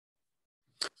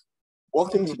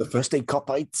Welcome to the First State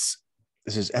Kopites.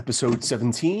 This is episode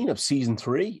 17 of season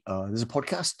 3. This is a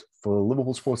podcast for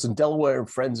Liverpool supporters in Delaware and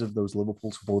friends of those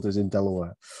Liverpool supporters in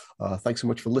Delaware. Thanks so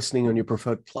much for listening on your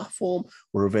preferred platform.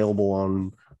 We're available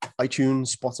on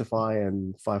iTunes, Spotify,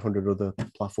 and 500 other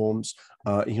platforms.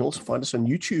 You can also find us on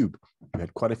YouTube. We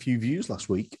had quite a few views last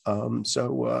week.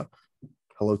 So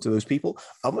hello to those people.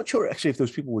 I'm not sure actually if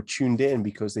those people were tuned in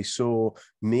because they saw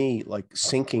me like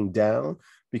sinking down,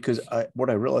 because what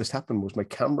I realized happened was my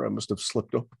camera must have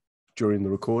slipped up during the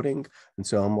recording. And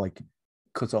so I'm like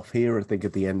cut off here, I think,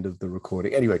 at the end of the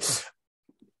recording. Anyway,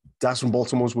 Daz from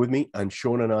Baltimore's with me, and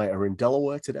Sean and I are in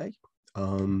Delaware today.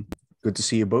 Good to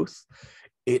see you both.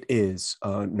 It is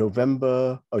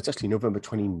November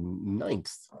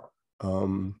 29th. I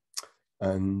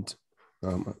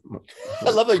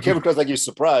love that you came across like you're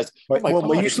surprised.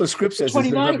 My useless script says it's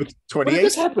November 28th. When did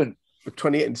this happen?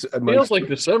 28th. Feels like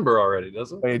December already,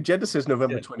 doesn't it? My agenda says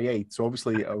November 28th. So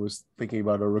obviously I was thinking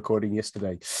about a recording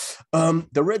yesterday.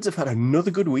 The Reds have had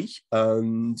another good week,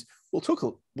 and we'll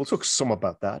talk some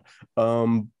about that.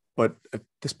 But at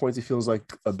this point, it feels like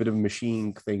a bit of a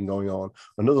machine thing going on.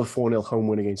 Another 4-0 home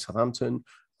win against Southampton.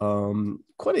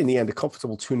 Quite in the end, a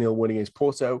comfortable 2-0 win against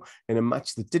Porto in a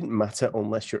match that didn't matter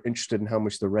unless you're interested in how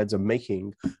much the Reds are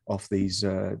making off these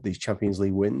Champions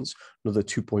League wins. Another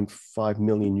 2.5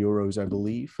 million euros, I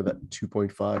believe, for that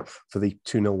 2.5 for the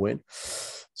 2-0 win.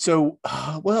 So,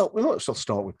 we might as well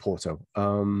start with Porto.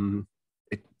 In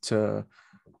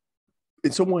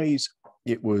some ways,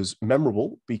 it was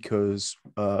memorable because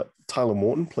Tyler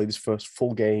Morton played his first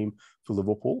full game for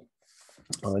Liverpool.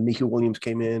 Neco Williams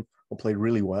came in and played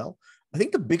really well. I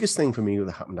think the biggest thing for me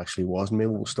that happened actually was, and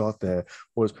maybe we'll start there,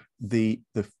 was the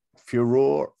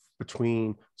furore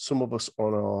between some of us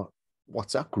on our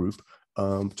WhatsApp group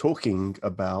talking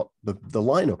about the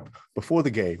lineup before the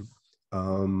game.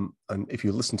 And if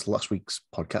you listened to last week's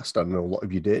podcast, I don't know, a lot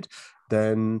of you did,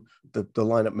 then the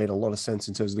lineup made a lot of sense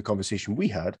in terms of the conversation we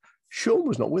had. Sean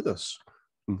was not with us.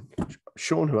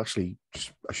 Sean, who actually,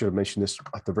 I should have mentioned this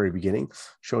at the very beginning,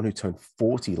 Sean, who turned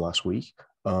 40 last week.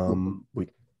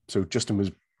 So Justin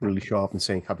was really sharp in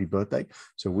saying happy birthday.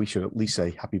 So we should at least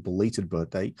say happy belated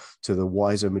birthday to the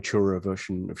wiser, maturer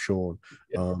version of Sean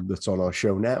that's on our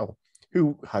show now,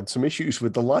 who had some issues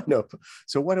with the lineup.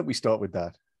 So why don't we start with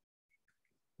that?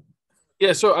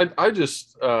 Yeah, so I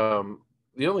just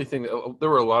the only thing, there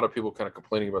were a lot of people kind of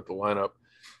complaining about the lineup,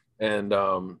 and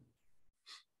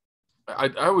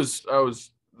I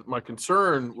was my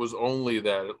concern was only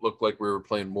that it looked like we were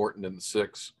playing Morton in the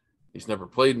 6. He's never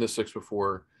played in the 6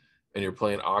 before, and you're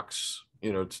playing Ox,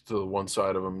 to the one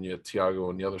side of him, and you have Thiago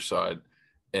on the other side.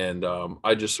 And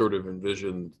I just sort of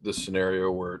envisioned this scenario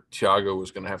where Thiago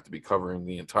was going to have to be covering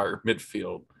the entire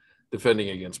midfield,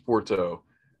 defending against Porto.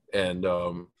 And,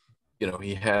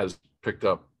 he has picked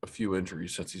up a few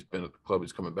injuries since he's been at the club.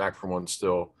 He's coming back from one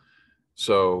still.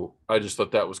 So I just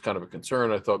thought that was kind of a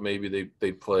concern. I thought maybe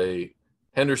they'd play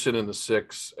Henderson in the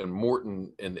 6 and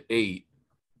Morton in the 8,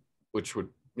 which would,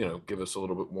 give us a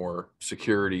little bit more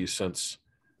security since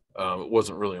it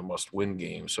wasn't really a must-win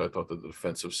game. So I thought that the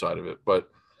defensive side of it.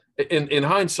 But in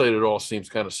hindsight, it all seems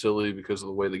kind of silly because of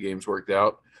the way the games worked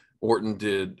out. Morton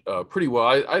did pretty well.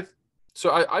 I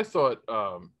thought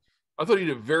he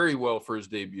did very well for his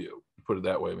debut, put it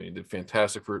that way. I mean, he did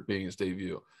fantastic for it being his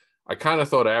debut. I kind of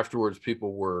thought afterwards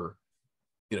people were,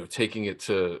 taking it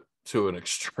to an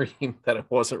extreme that it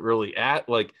wasn't really at.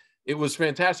 Like, it was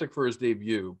fantastic for his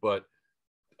debut, but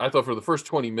I thought for the first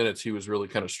 20 minutes he was really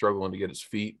kind of struggling to get his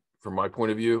feet from my point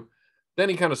of view. Then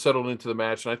he kind of settled into the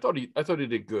match, and I thought he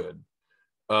did good.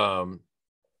 The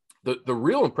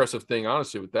real impressive thing,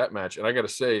 honestly, with that match, and I got to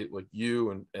say, like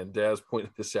you and Daz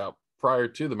pointed this out prior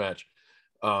to the match,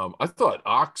 I thought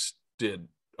Ox did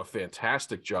a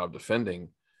fantastic job defending.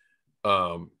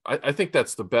 I think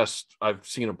that's the best I've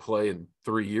seen him play in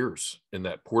 3 years in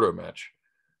that Porto match.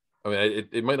 I mean,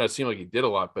 it might not seem like he did a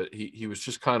lot, but he was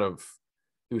just kind of,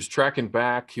 he was tracking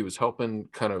back. He was helping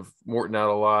kind of Morton out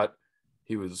a lot.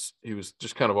 He was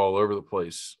just kind of all over the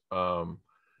place.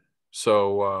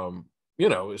 So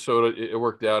it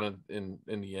worked out in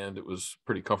the end. It was a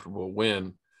pretty comfortable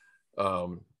win. I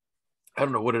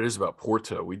don't know what it is about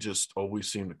Porto. We just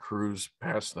always seem to cruise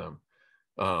past them.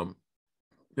 I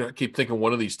keep thinking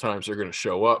one of these times they're going to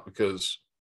show up because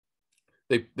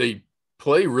they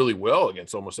play really well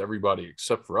against almost everybody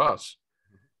except for us.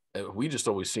 And we just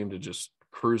always seem to just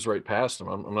cruise right past them.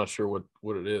 I'm not sure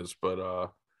what it is,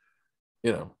 but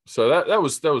so that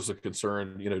was a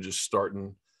concern, just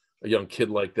starting a young kid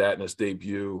like that in his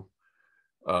debut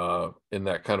in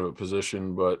that kind of a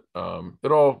position. But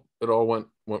it all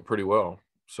went pretty well.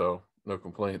 So no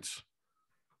complaints.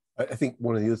 I think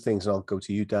one of the other things, and I'll go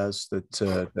to you, Daz, that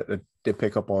I did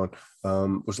pick up on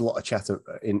was a lot of chatter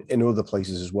in other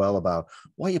places as well about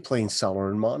why you're playing Salah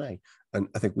and Mane. And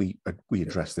I think we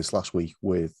addressed this last week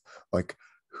with, like,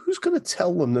 who's going to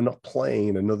tell them they're not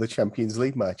playing another Champions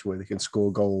League match where they can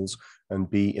score goals and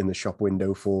be in the shop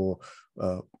window for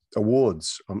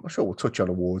awards? I'm sure we'll touch on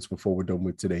awards before we're done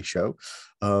with today's show.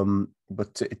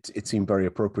 But it seemed very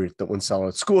appropriate that when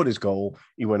Salah scored his goal,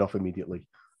 he went off immediately.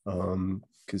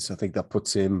 Because I think that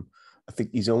puts him, I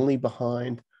think he's only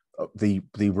behind the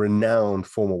renowned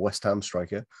former West Ham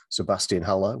striker, Sebastian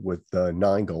Haller, with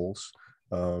 9 goals.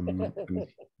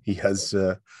 He has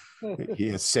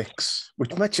 6,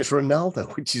 which matches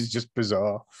Ronaldo, which is just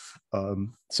bizarre.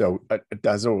 So,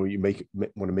 Dazzle, you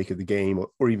want to make it the game,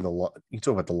 or even you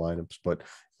talk about the lineups, but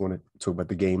you want to talk about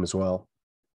the game as well.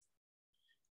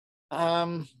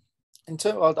 I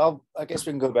guess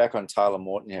we can go back on Tyler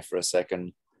Morton here for a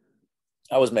second.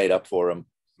 I was made up for him.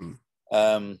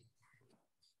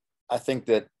 I think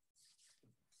that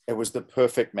it was the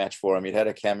perfect match for him. He'd had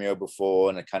a cameo before,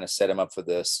 and it kind of set him up for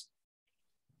this.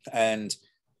 And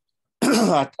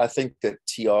I think that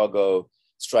Thiago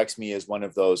strikes me as one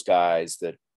of those guys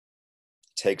that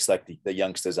takes like the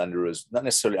youngsters under his, not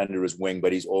necessarily under his wing,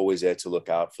 but he's always there to look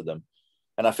out for them.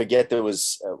 And I forget it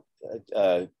was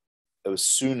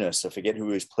Souness. I forget who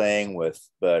he was playing with,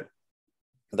 but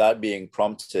without being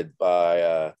prompted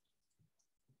by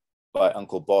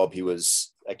Uncle Bob, he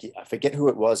was like, I forget who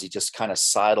it was. He just kind of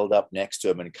sidled up next to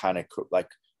him and kind of like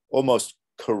almost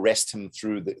caressed him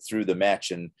through the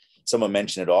match. And someone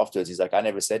mentioned it afterwards. He's like, I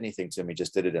never said anything to him. He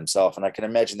just did it himself. And I can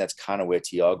imagine that's kind of where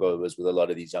Thiago was with a lot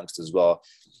of these youngsters as well.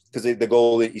 Because the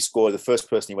goal that he scored, the first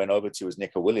person he went over to was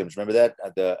Neco Williams. Remember that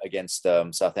against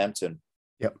Southampton?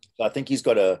 Yep. So I think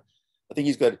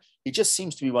he just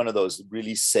seems to be one of those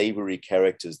really savory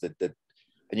characters that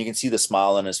and you can see the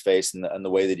smile on his face and the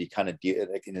way that he kind of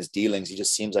in his dealings, he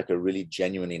just seems like a really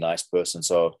genuinely nice person.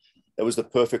 So it was the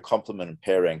perfect complement and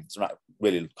pairing. It's not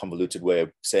really a convoluted way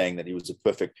of saying that he was a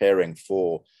perfect pairing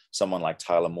for someone like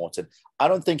Tyler Morton. I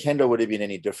don't think Hendo would have been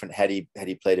any different had he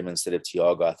played him instead of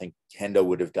Thiago. I think Hendo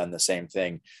would have done the same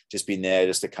thing, just been there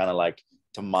just to kind of like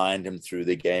to mind him through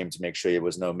the game, to make sure there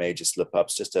was no major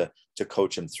slip-ups, just to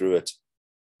coach him through it.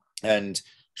 And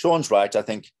Sean's right. I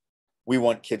think we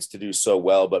want kids to do so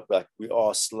well, but like we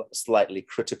are slightly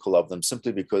critical of them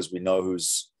simply because we know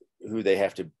who they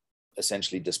have to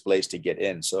essentially displace to get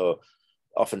in. So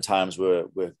oftentimes we're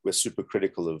super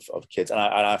critical of kids, and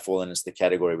I fall into the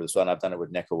category with this one. I've done it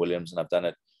with Neco Williams, and I've done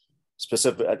it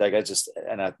specific.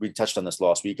 Like we touched on this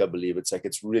last week. I believe it's like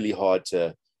it's really hard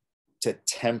to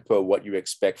temper what you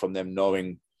expect from them,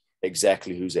 knowing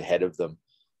exactly who's ahead of them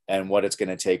and what it's going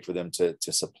to take for them to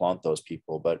supplant those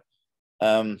people. But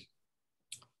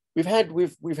we've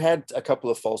had a couple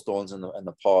of false dawns in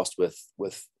the past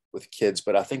with kids,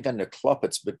 but I think under Klopp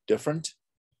it's a bit different.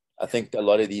 I think a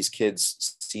lot of these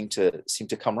kids seem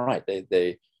to come right.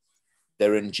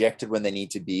 They're injected when they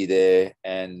need to be there,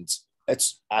 and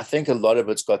I think a lot of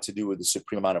it's got to do with the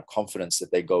supreme amount of confidence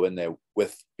that they go in there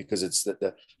with, because it's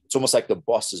almost like the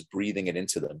boss is breathing it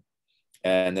into them,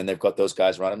 and then they've got those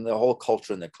guys around them. The whole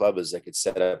culture in the club is like it's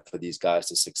set up for these guys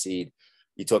to succeed.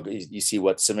 You see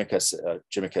what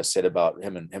Jimika said about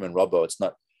him and Robbo.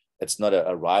 It's not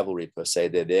a rivalry per se.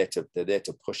 They're there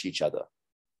to push each other,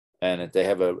 and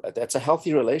that's a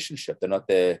healthy relationship. They're not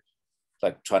there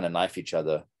like trying to knife each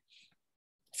other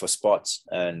for spots.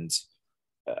 And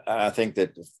I think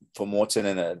that for Morton,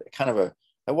 it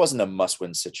wasn't a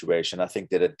must-win situation. I think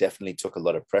that it definitely took a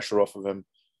lot of pressure off of him,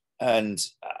 and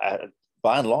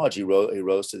by and large, he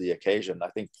rose to the occasion. I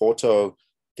think Porto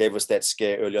gave us that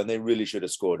scare early on. They really should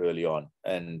have scored early on,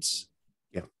 and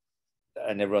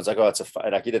everyone's like, "Oh, it's a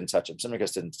fight." Like he didn't touch him.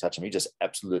 Simicus didn't touch him. He just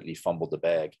absolutely fumbled the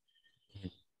bag.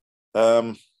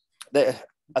 I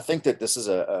think that this is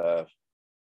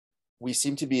we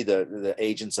seem to be the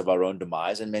agents of our own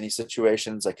demise in many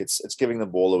situations. Like it's giving the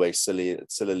ball away sillily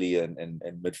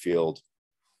in midfield,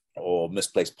 or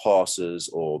misplaced passes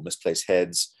or misplaced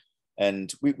heads.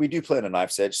 And we do play on a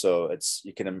knife's edge, so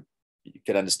you can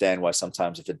understand why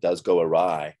sometimes if it does go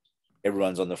awry,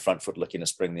 everyone's on the front foot looking to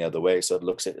spring the other way. So it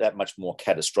looks at that much more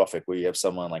catastrophic where you have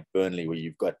someone like Burnley where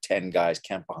you've got 10 guys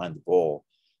camped behind the ball.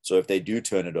 So if they do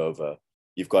turn it over,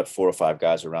 you've got 4 or 5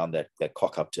 guys around that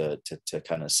cock up to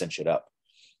kind of cinch it up.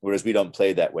 Whereas we don't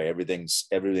play that way. Everything's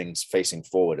facing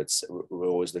forward. We're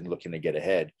always looking to get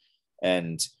ahead.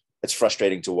 And it's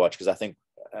frustrating to watch because I think,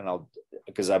 I'm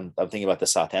thinking about the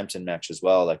Southampton match as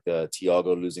well, like the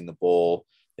Thiago losing the ball.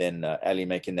 Ali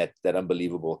making that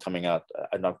unbelievable coming out.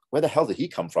 Where the hell did he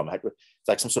come from? It's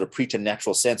like some sort of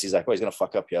preternatural sense. He's like, oh, he's going to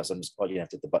fuck up here. So I'm just, oh, you have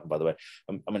to hit the button, by the way.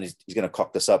 He's going to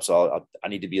cock this up. So I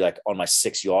need to be like on my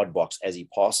 6-yard box as he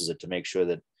passes it to make sure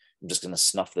that I'm just going to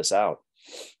snuff this out.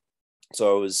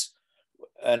 So it was,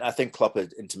 and I think Klopp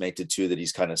had intimated too that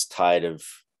he's kind of tired of,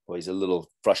 or he's a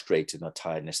little frustrated, not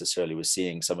tired necessarily, with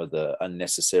seeing some of the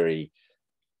unnecessary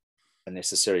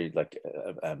like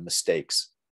mistakes.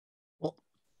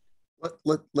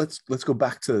 Let's go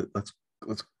back to let's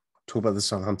talk about the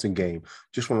Southampton game.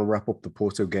 Just want to wrap up the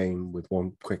Porto game with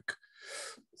one quick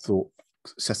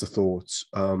set of thoughts.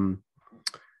 I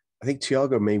think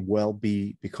Thiago may well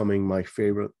be becoming my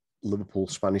favorite Liverpool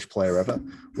Spanish player ever,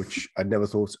 which I never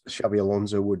thought Xabi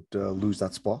Alonso would lose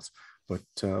that spot. But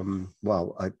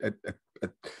wow, I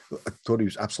thought he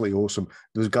was absolutely awesome.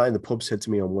 There was a guy in the pub said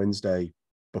to me on Wednesday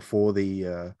before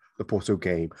the Porto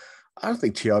game, I don't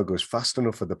think Thiago is fast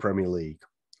enough for the Premier League.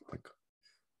 Like,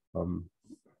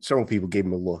 several people gave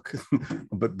him a look,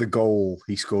 but the goal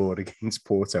he scored against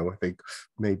Porto, I think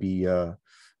maybe I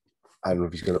don't know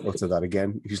if he's going to utter that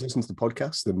again. If he's listening to the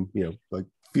podcast, then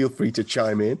feel free to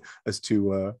chime in as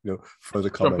to further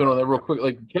comment. Jump in on that real quick.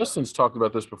 Like Justin's talked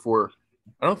about this before.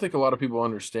 I don't think a lot of people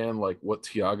understand like what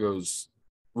Thiago's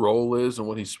role is and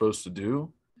what he's supposed to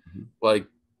do. Mm-hmm. Like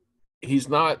he's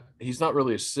not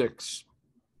really a 6.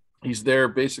 He's there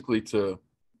basically to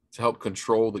help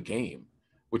control the game,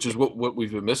 which is what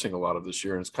we've been missing a lot of this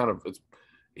year. And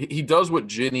he does what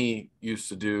Ginny used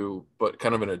to do, but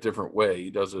kind of in a different way. He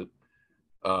does it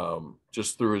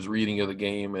just through his reading of the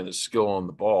game and his skill on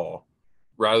the ball,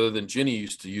 rather than Ginny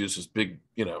used to use his big,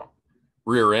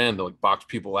 rear end to like box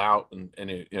people out. And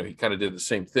he kind of did the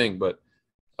same thing, but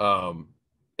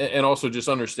and also just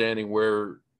understanding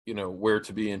where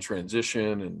to be in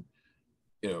transition and,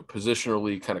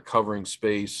 positionally kind of covering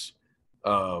space.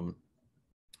 And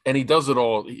he does it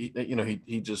all.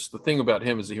 He just, the thing about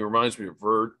him is that he reminds me of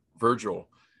Virgil,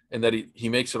 and that he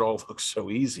makes it all look so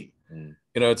easy. Mm.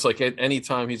 It's like at any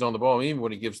time he's on the ball, even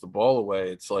when he gives the ball away,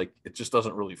 it's like, it just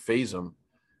doesn't really faze him.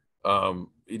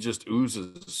 He just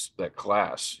oozes that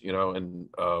class, and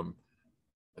I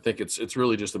think it's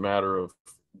really just a matter of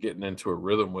getting into a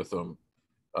rhythm with him,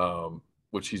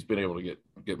 which he's been able to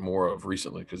get more of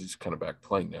recently because he's kind of back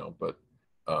playing now. But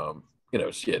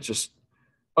just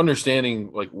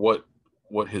understanding like what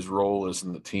his role is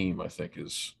in the team, I think,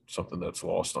 is something that's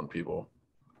lost on people.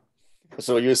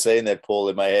 So you were saying that, Paul,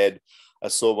 in my head, I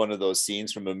saw one of those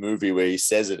scenes from a movie where he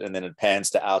says it and then it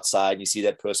pans to outside and you see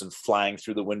that person flying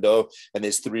through the window and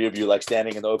there's 3 of you like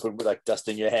standing in the open with like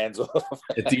dusting your hands off.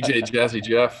 DJ Jazzy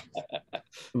Jeff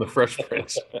from the Fresh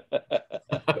Prince.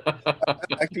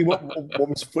 Actually, what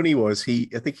was funny was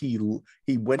I think he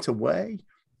went away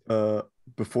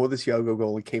before the Thiago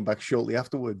goal and came back shortly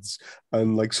afterwards,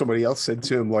 and like somebody else said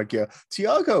to him, like, yeah,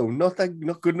 Thiago,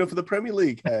 not good enough for the Premier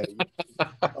League, hey.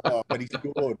 But he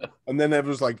scored, and then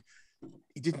everyone's like,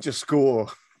 he didn't just score.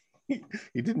 He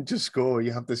didn't just score.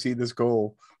 You have to see this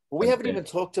goal. We haven't even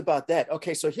talked about that.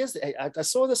 Okay, so here's I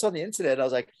saw this on the internet. I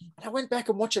was like, I went back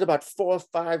and watched it about 4 or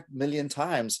 5 million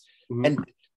times, mm-hmm. and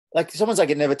like someone's like,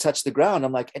 it never touched the ground.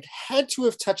 I'm like, it had to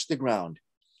have touched the ground.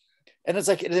 And it's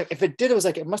like, if it did, it was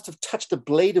like, it must have touched a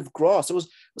blade of grass. It was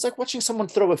like watching someone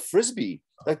throw a Frisbee,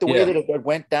 like the way that it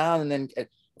went down. And then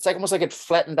it's like, almost like it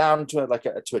flattened down to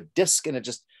a disc. And it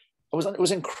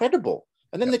was incredible.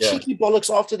 And then the cheeky bollocks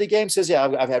after the game says, yeah,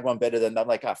 I've had one better than that. I'm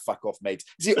like, fuck off, mate.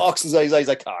 See, Ox's, he's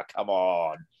like, come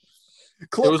on.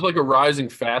 It was like a rising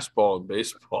fastball in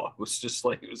baseball. It was just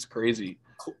like, it was crazy.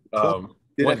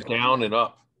 Went down and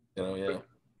up, yeah.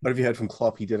 What have you heard from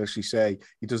Klopp? He did actually say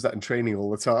he does that in training all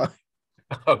the time.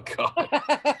 Oh God!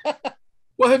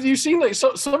 Well, have you seen like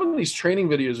some of these training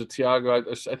videos of Thiago?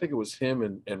 I think it was him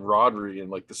and Rodri in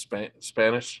like the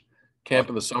Spanish camp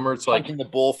in the summer. It's like punting the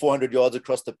ball 400 yards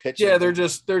across the pitch. Yeah, they're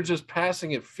just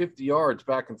passing it 50 yards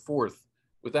back and forth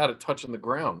without it touching the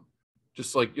ground.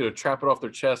 Just like trap it off their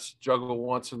chest, juggle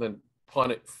once, and then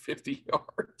punt it 50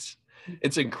 yards.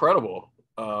 It's incredible.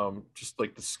 Just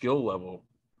like the skill level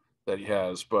that he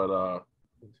has, but.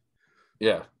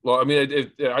 Yeah, well, I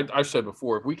mean, I've said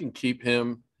before, if we can keep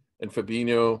him and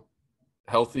Fabinho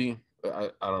healthy, I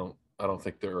don't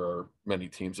think there are many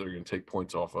teams that are going to take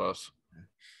points off us.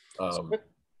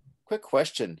 Quick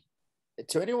question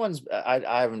to anyone's. I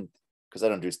haven't, because I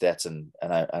don't do stats and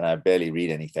I barely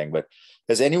read anything. But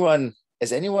has anyone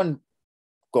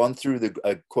gone through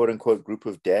a quote unquote group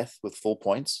of death with full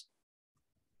points?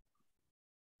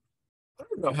 I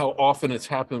don't know how often it's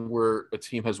happened where a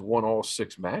team has won all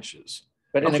 6 matches.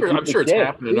 But I'm sure it's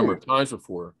happened a number of times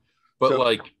before, but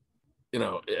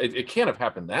it can't have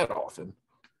happened that often.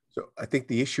 So I think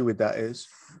the issue with that is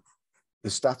the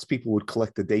stats people would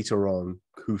collect the data on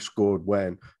who scored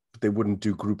when, but they wouldn't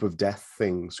do group of death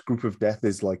things. Group of death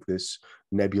is like this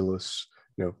nebulous,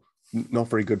 not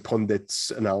very good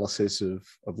pundits analysis of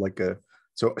like a.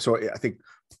 So I think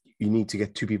you need to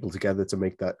get two people together to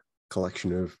make that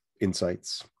collection of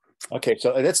insights. Okay,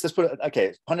 so let's put it.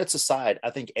 Okay, pundits aside, I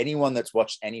think anyone that's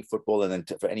watched any football and then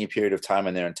for any period of time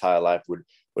in their entire life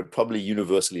would probably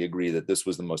universally agree that this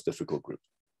was the most difficult group.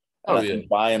 And I think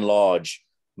by and large,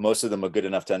 most of them are good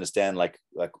enough to understand, like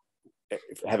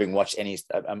having watched any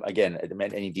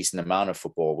decent amount of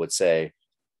football would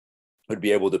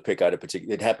be able to pick out a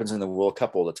particular. It happens in the World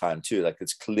Cup all the time too. Like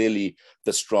it's clearly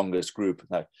the strongest group.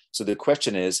 So the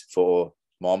question is for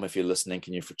Mom, if you're listening,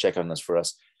 can you check on this for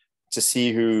us to see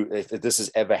if this has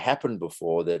ever happened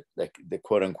before, that like the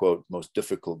quote unquote most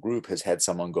difficult group has had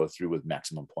someone go through with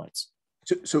maximum points.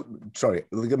 So sorry,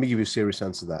 let me give you a serious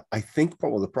answer to that. I think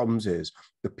one of the problems is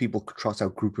that people trot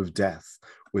out group of death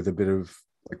with a bit of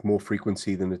like more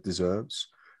frequency than it deserves.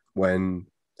 When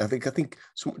I think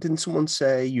didn't someone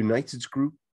say United's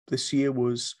group this year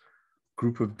was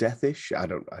group of death-ish? I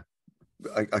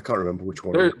can't remember which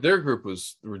one. Their group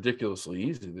was ridiculously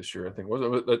easy this year, I think.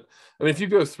 Wasn't it? I mean, if you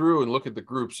go through and look at the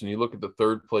groups and you look at the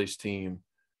third place team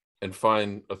and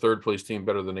find a third place team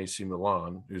better than AC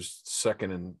Milan, who's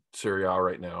second in Serie A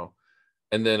right now,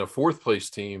 and then a fourth place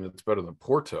team that's better than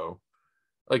Porto,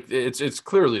 like it's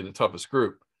clearly the toughest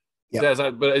group.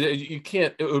 Yep. But you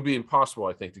can't. It would be impossible,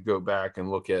 I think, to go back and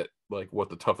look at like what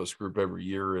the toughest group every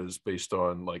year is based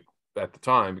on like at the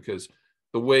time, because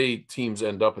the way teams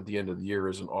end up at the end of the year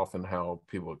isn't often how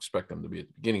people expect them to be at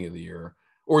the beginning of the year,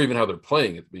 or even how they're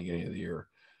playing at the beginning of the year.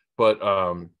 But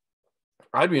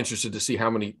I'd be interested to see how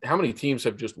many teams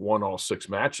have just won all 6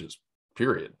 matches.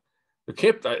 Period.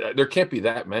 There can't be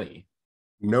that many.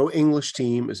 No English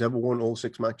team has ever won all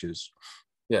 6 matches.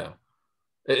 Yeah.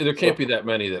 There can't be that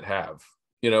many that have,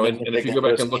 and if you go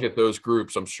back and look at those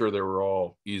groups, I'm sure they were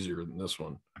all easier than this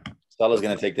one. Salah's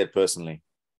going to take that personally.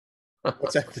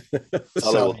 What's that?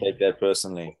 Salah will take that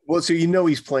personally. Well, so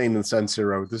he's playing in San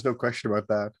Siro. There's no question about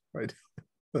that, right?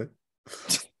 But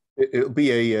it'll be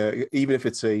even if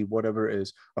it's a whatever it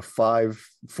is, a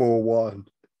 5-4-1,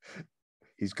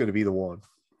 he's going to be the one.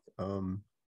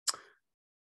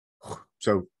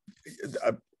 So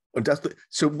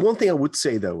one thing I would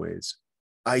say though is,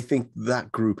 I think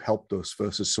that group helped us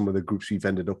versus some of the groups we've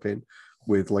ended up in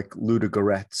with like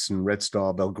Ludogorets and Red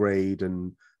Star Belgrade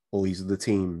and all these other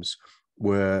teams,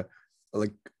 where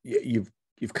like you've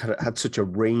kind of had such a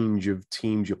range of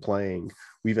teams you're playing.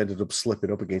 We've ended up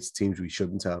slipping up against teams we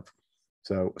shouldn't have.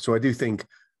 So I do think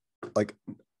like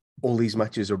all these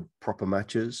matches are proper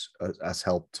matches has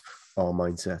helped our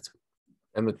mindset.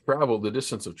 And the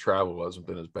distance of travel hasn't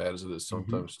been as bad as it is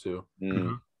sometimes too.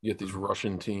 Mm-hmm. You get these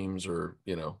Russian teams or,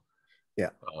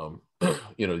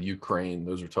 Ukraine,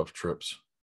 those are tough trips.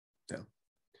 Yeah.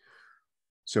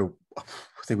 So I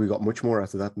think we got much more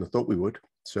after that than I thought we would.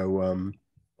 So, and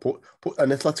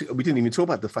Atletico, we didn't even talk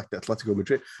about the fact that Atletico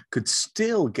Madrid could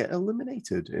still get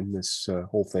eliminated in this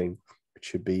whole thing, which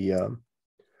should be,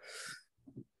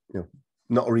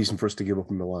 not a reason for us to give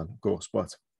up in Milan, of course,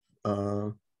 but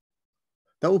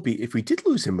that would be, if we did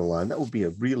lose in Milan, that would be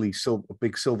a really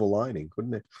big silver lining,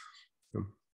 wouldn't it?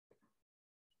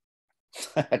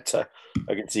 I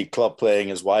can see Klopp playing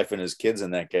his wife and his kids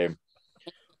in that game.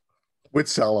 With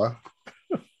Salah,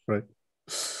 right?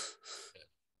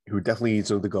 Who definitely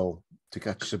needs another goal to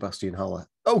catch Sebastian Haller.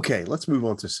 Okay, let's move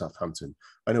on to Southampton.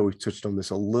 I know we've touched on this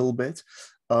a little bit.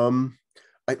 I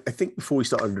think before we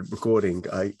started recording,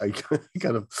 I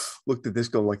kind of looked at this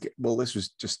going like, well, this was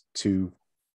just too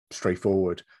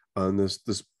straightforward, and there's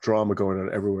drama going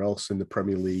on everywhere else in the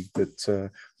Premier League that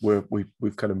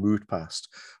we've kind of moved past.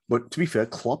 But to be fair,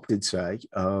 Klopp did say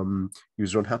he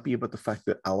was unhappy about the fact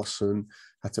that Alisson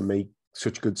had to make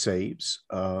such good saves.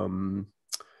 But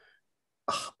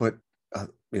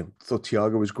thought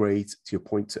Thiago was great. To your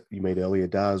point you made earlier,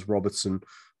 Daz, Robertson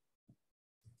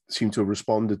seemed to have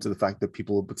responded to the fact that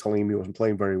people were telling him he wasn't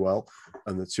playing very well,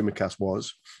 and that Tsimikas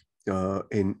was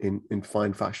in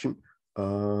fine fashion.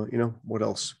 What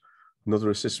else? Another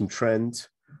assist from Trent.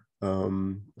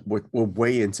 We're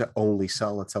way into only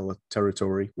Salah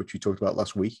territory, which we talked about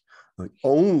last week. Like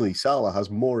only Salah has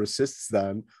more assists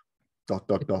than ...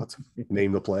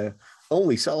 name the player.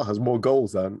 Only Salah has more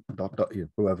goals than ...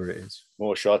 whoever it is.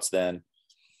 More shots than.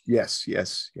 Yes, yeah.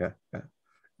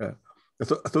 I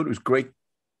thought it was great.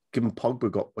 Given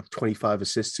Pogba got 25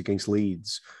 assists against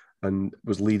Leeds and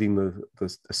was leading the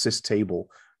assist table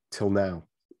till now.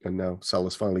 And now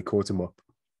Salah's finally caught him up.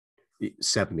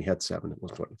 7, he had 7, it was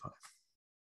 25.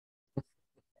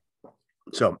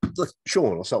 So,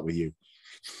 Sean, I'll start with you.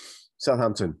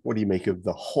 Southampton, what do you make of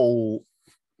the whole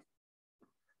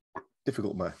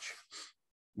difficult match?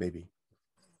 Maybe.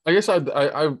 I guess I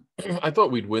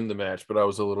thought we'd win the match, but I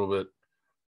was a little bit.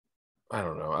 I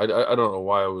don't know. I don't know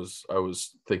why I was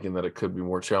thinking that it could be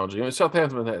more challenging. I mean,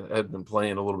 Southampton had been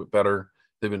playing a little bit better.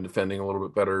 They've been defending a little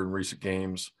bit better in recent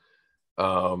games.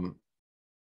 And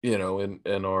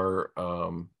our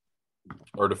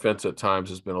defense at times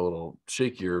has been a little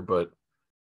shakier, but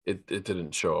it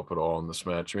didn't show up at all in this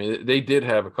match. I mean, they did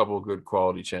have a couple of good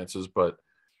quality chances, but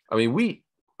I mean, we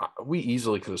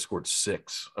easily could have scored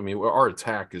 6. I mean, our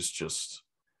attack is just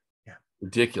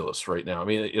ridiculous right now. I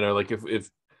mean, like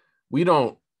if we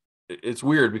don't, it's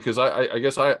weird because I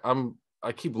guess I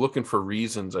keep looking for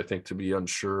reasons, I think, to be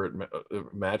unsure at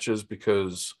matches,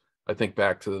 because I think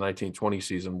back to the 1920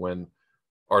 season when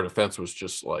our defense was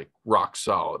just like rock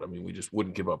solid. I mean, we just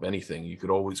wouldn't give up anything. You could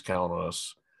always count on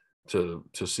us to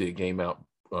see a game out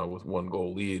with 1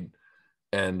 goal lead.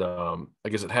 And I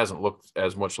guess it hasn't looked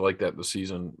as much like that this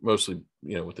season, mostly,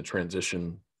 with the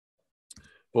transition,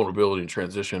 vulnerability and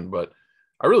transition. But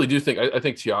I really do think, I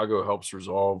think Thiago helps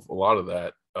resolve a lot of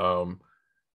that.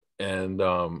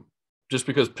 Just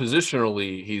because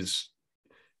positionally he's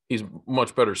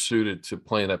much better suited to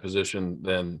play in that position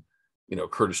than,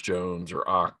 Curtis Jones or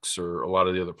Ox or a lot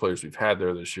of the other players we've had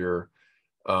there this year.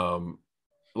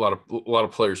 A lot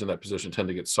of players in that position tend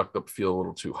to get sucked up field a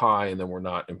little too high, and then we're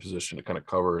not in position to kind of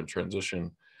cover and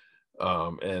transition.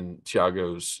 And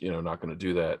Thiago's, not going to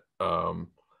do that.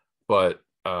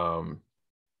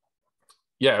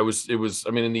 It was,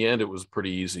 I mean, in the end, it was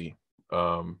pretty easy,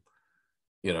 and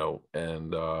long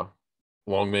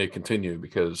may it continue,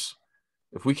 because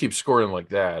if we keep scoring like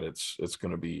that, it's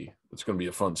going to be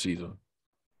a fun season.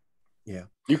 Yeah.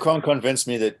 You can't convince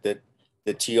me that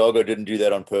Thiago didn't do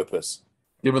that on purpose.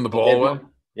 Giving the ball away?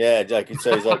 Yeah, like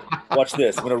so he's like, watch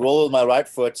this. I'm going to roll with my right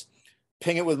foot,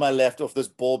 ping it with my left off this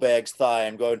ball bag's thigh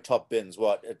and go and top bins.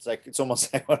 What? It's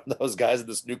almost like one of those guys in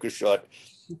the snooker shot.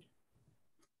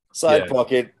 Side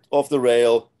pocket, off the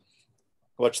rail.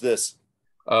 Watch this.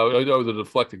 The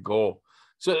deflected goal.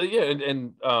 So,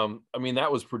 I mean,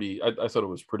 that was pretty – I thought it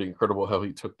was pretty incredible how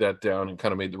he took that down and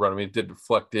kind of made the run. I mean, it did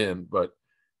deflect in, but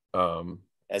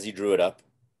as he drew it up.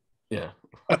 Yeah.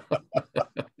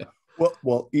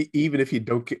 Well, even if you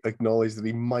don't acknowledge that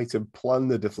he might have planned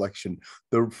the deflection,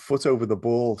 the foot over the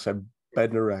ball said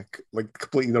Bednarek, like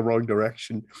completely the wrong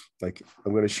direction. Like,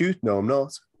 I'm going to shoot. No, I'm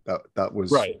not. That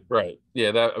was right.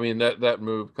 Yeah, that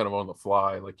move kind of on the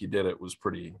fly, like he did it, was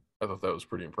pretty. I thought that was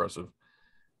pretty impressive.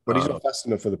 But he's not fast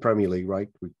enough for the Premier League, right?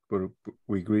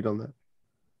 We agreed on that.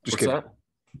 Just kidding. That?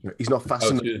 He's not fast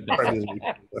enough for the Premier League.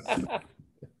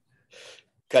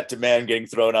 Cut to man getting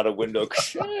thrown out a window.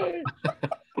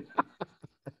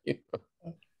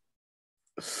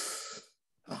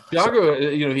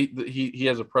 Thiago, he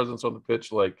has a presence on the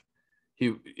pitch like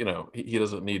he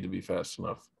doesn't need to be fast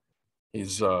enough.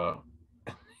 He's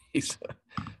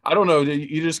I don't know.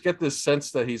 You just get this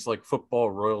sense that he's like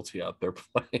football royalty out there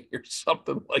playing or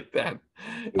something like that.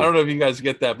 I don't know if you guys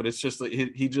get that, but it's just like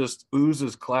he just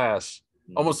oozes class,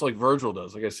 almost like Virgil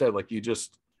does. Like I said, like you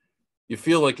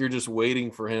feel like you're just waiting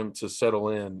for him to settle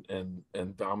in and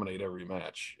dominate every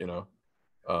match. And I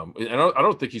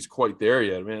don't think he's quite there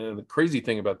yet. I mean, and the crazy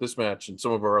thing about this match and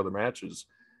some of our other matches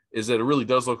is that it really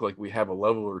does look like we have a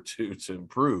level or two to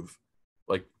improve.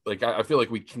 Like I feel like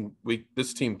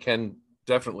this team can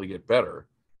definitely get better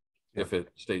if it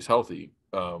stays healthy,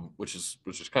 which is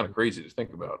kind of crazy to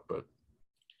think about. But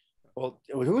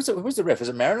who was the ref? Is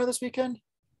it Mariner this weekend?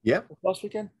 Yeah, last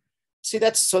weekend. See,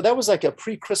 that was like a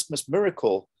pre-Christmas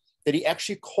miracle that he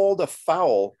actually called a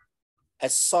foul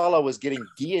as Salah was getting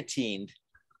guillotined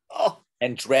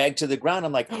and dragged to the ground.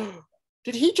 I'm like,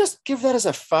 did he just give that as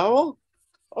a foul?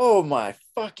 Oh my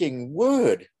fucking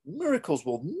word! Miracles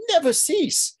will never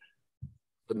cease.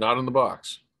 But not in the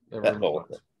box. Never in the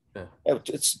box. Yeah.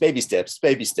 It's baby steps.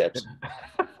 Baby steps.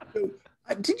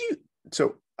 Did you?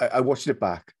 So I watched it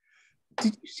back.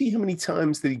 Did you see how many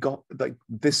times that he got? Like,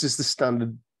 this is the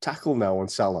standard tackle now on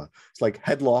Salah. It's like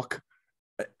headlock,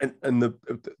 and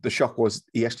the shock was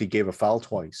he actually gave a foul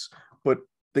twice, but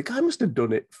the guy must have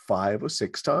done it 5 or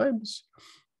 6 times.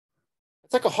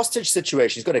 It's like a hostage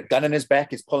situation. He's got a gun in his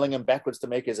back. He's pulling him backwards to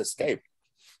make his escape.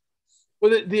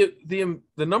 Well, the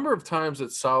number of times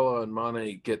that Salah and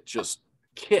Mane get just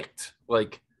kicked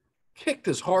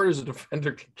as hard as a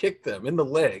defender can kick them in the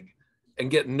leg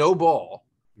and get no ball,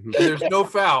 and there's no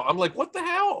foul. I'm like, what the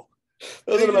hell?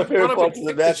 Those are my favorite parts of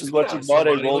the match is watching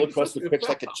Mane roll across the pitch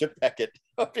like a chip packet.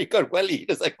 He got welly.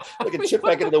 It's like a chip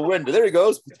packet in the wind. There he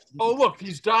goes. Oh, look,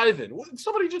 he's diving.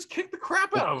 Somebody just kicked the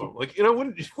crap out of him. Like,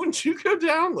 wouldn't you go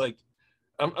down? Like,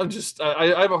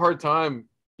 I have a hard time.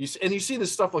 You see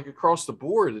this stuff like across the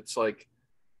board. It's like,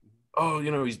 oh,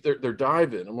 they're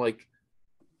diving. I'm like,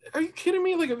 are you kidding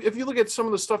me? Like, if you look at some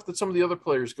of the stuff that some of the other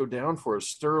players go down for,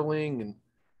 Sterling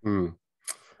and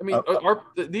I mean,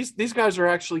 these guys are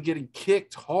actually getting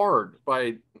kicked hard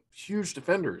by huge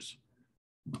defenders.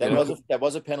 That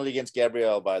was a penalty against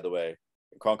Gabriel, by the way.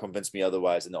 You can't convince me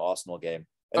otherwise in the Arsenal game.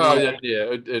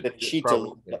 The cheat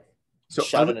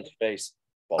shot in his face.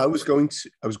 I was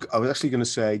actually going to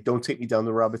say, don't take me down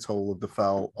the rabbit hole of the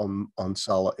foul on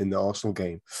Salah in the Arsenal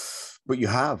game, but you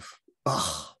have.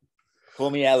 Oh. Call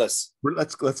me Alice.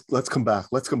 Let's come back.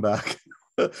 Let's come back.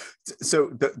 So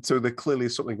there clearly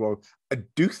is something wrong. I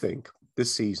do think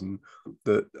this season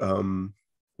that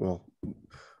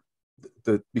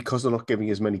that because they're not giving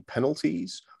as many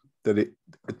penalties, that it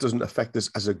doesn't affect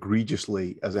us as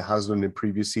egregiously as it has done in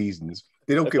previous seasons.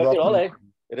 They don't give up.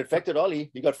 It affected Ollie.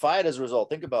 He got fired as a result.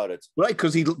 Think about it. Right,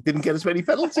 because he didn't get as many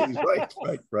penalties.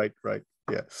 Right.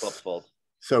 Yeah. Club's fault.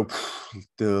 So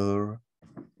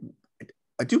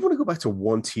I do want to go back to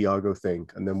one Thiago thing,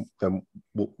 and then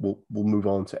we'll move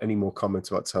on to any more comments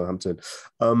about Southampton.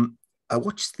 I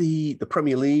watched the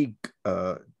Premier League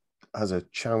has a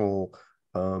channel,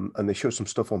 and they showed some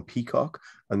stuff on Peacock,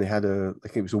 and they had I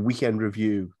think it was a weekend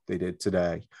review they did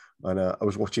today, and I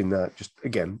was watching that just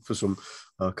again for some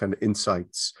kind of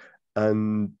insights,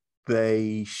 and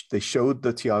they showed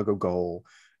the Thiago goal,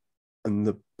 and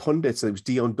the pundits, it was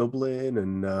Dion Dublin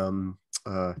and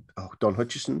Don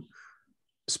Hutchison,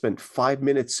 spent 5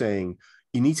 minutes saying,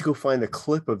 you need to go find a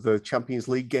clip of the Champions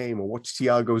League game or watch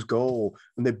Thiago's goal.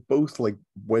 And they both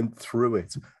went through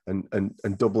it,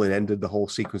 and Dublin ended the whole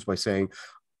sequence by saying,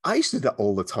 I used to do that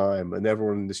all the time. And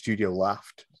everyone in the studio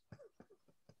laughed.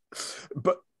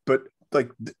 But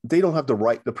they don't have the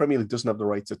right, the Premier League doesn't have the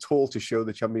rights at all to show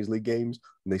the Champions League games.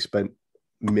 And they spent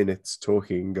minutes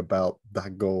talking about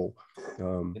that goal.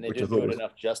 And they didn't do it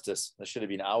enough justice. That should have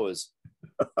been hours.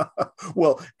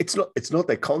 Well, it's not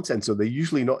their content, so they're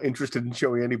usually not interested in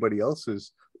showing anybody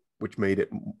else's, which made it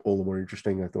all the more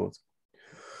interesting, I thought.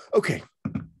 Okay,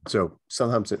 so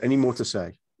Southampton, any more to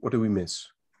say? What do we miss?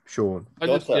 Sean? One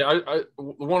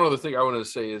other thing I wanted to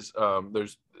say is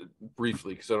there's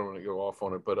briefly, because I don't want to go off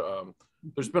on it, but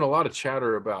there's been a lot of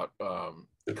chatter about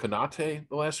Konate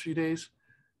the last few days.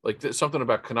 Like something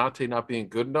about Konate not being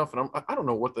good enough. And I don't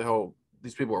know what the hell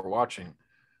these people are watching.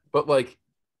 But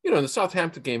in the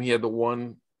Southampton game, he had the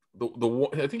one,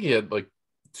 I think he had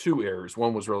 2 errors.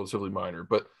 One was relatively minor,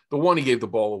 but the one he gave the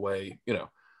ball away,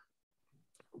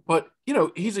 But,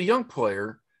 he's a young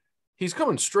player. He's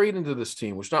coming straight into this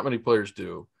team, which not many players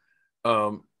do.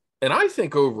 And I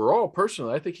think overall,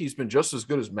 personally, I think he's been just as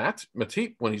good as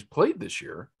Matip when he's played this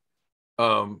year.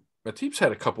 Matip's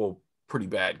had a couple pretty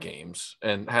bad games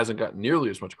and hasn't gotten nearly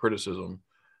as much criticism.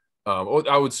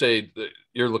 I would say that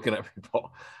you're looking at me,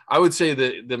 Paul. I would say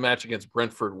that the match against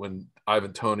Brentford when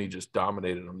Ivan Toney just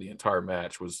dominated him the entire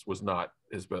match was not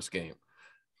his best game.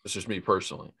 It's just me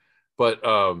personally. But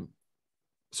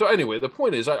so anyway, the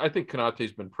point is I think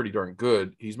Konate's been pretty darn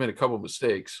good. He's made a couple of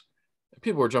mistakes.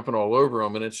 People are jumping all over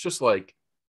him, and it's just like,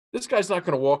 this guy's not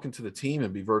going to walk into the team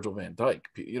and be Virgil van Dijk.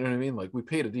 You know what I mean? We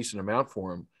paid a decent amount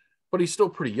for him, but he's still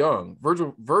pretty young.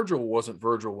 Virgil wasn't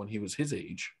Virgil when he was his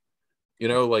age. We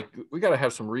got to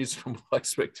have some reasonable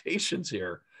expectations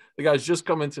here. The guy's just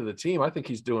come into the team. I think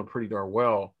he's doing pretty darn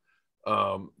well.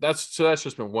 That's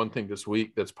just been one thing this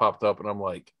week that's popped up, and I'm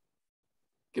like,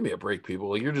 give me a break,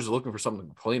 people. You're just looking for something to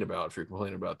complain about if you're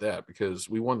complaining about that, because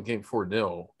we won the game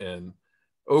 4-0, and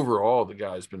overall the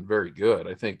guy's been very good.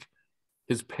 I think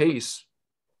his pace,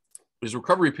 his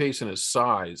recovery pace, and his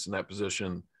size in that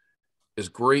position is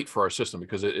great for our system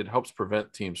because it helps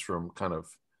prevent teams from kind of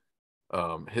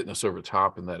hitting us over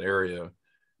top in that area.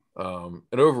 And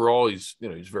overall, he's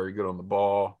very good on the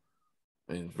ball.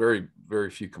 I mean, very, very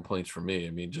few complaints from me.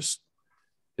 I mean, just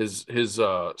his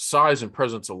size and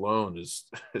presence alone is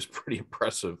pretty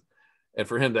impressive. And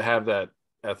for him to have that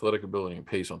athletic ability and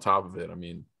pace on top of it, I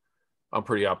mean, I'm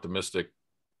pretty optimistic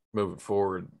moving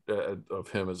forward of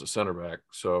him as a center back.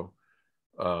 So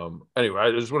anyway,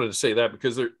 I just wanted to say that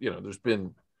because there's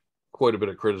been quite a bit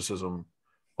of criticism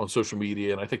on social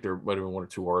media, and I think there might have been 1 or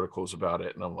 2 articles about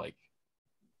it. And I'm like,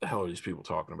 the hell are these people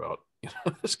talking about?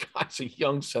 This guy's a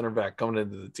young center back coming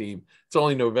into the team. It's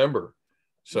only November.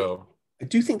 So I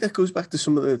do think that goes back to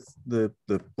some of the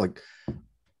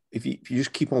if you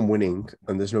just keep on winning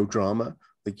and there's no drama,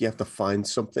 like you have to find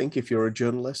something if you're a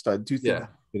journalist. I do think there's a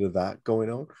bit of that going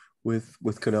on with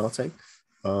Konate.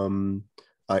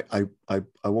 I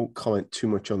won't comment too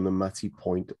much on the Matip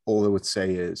point. All I would say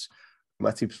is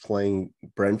Matip's playing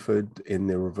Brentford in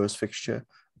the reverse fixture.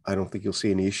 I don't think you'll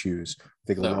see any issues. I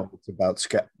think a lot it's about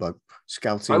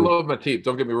scouting. I love Matip.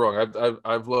 Don't get me wrong.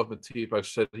 I've loved Matip. I've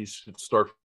said he should start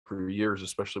for years,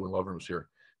 especially when Lovren was here.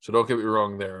 So don't get me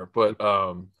wrong there. But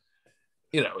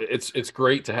it's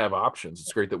great to have options.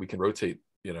 It's great that we can rotate,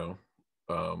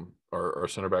 our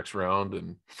center backs around,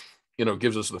 and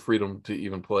gives us the freedom to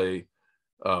even play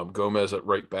Gomez at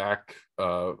right back.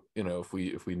 If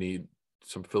we need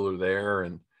some filler there,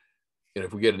 and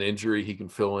if we get an injury, he can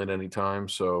fill in anytime.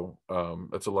 So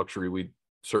that's a luxury we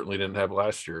certainly didn't have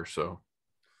last year. So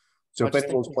if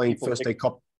anyone's playing First State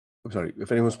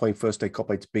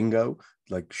Kopites bingo,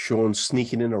 like Sean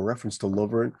sneaking in a reference to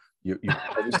Lovren, you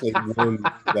obviously won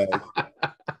today.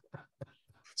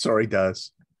 Sorry,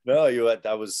 Daz. No,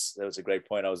 that was a great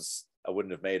point. I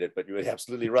wouldn't have made it, but you were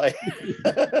absolutely right.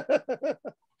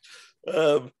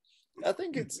 I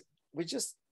think we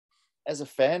just, as a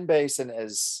fan base, and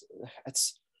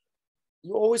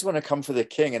you always want to come for the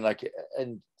king,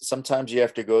 and sometimes you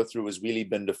have to go through his wheelie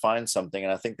bin to find something,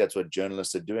 and I think that's what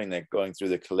journalists are doing. They're going through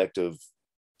the collective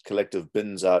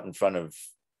bins out in front of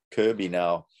Kirby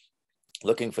now,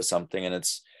 looking for something. And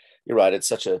you're right, it's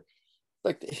such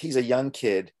he's a young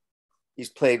kid. He's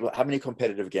played how many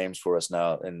competitive games for us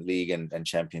now in league and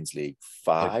Champions League?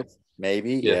 5,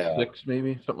 maybe. 6,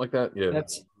 maybe something like that. Yeah,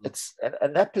 it's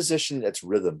and that position, it's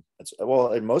rhythm.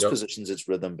 In most positions it's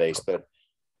rhythm based,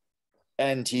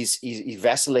 and he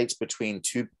vacillates between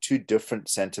two different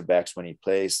center backs when he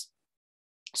plays.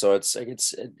 So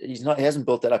he hasn't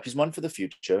built that up. He's one for the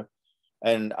future,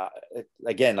 and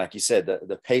again, like you said,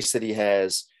 the pace that he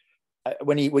has,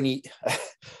 when he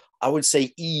I would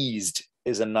say eased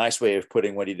is a nice way of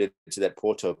putting what he did to that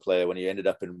Porto player when he ended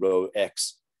up in row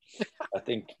X. I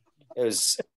think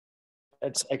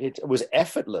it was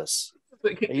effortless.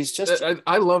 He's just.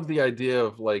 I love the idea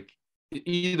of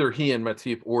either he and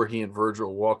Matip or he and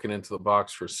Virgil walking into the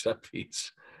box for set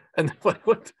piece, and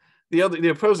what the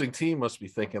opposing team must be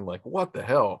thinking, what the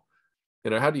hell,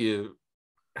 how do you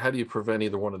prevent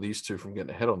either one of these two from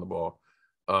getting a hit on the ball?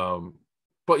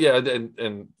 But yeah,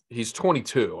 and he's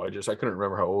 22. I couldn't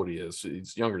remember how old he is.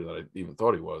 He's younger than I even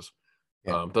thought he was.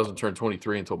 Yeah. Doesn't turn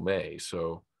 23 until May.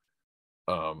 So,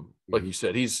 like you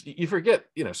said, you forget,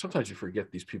 sometimes you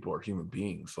forget these people are human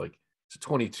beings. Like, it's a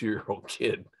 22-year-old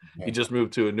kid. Yeah. He just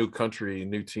moved to a new country, a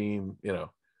new team,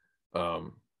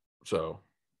 So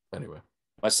anyway.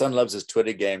 My son loves his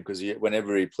Twitter game because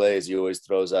whenever he plays, he always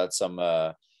throws out some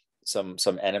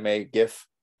anime GIF.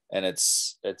 And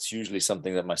it's usually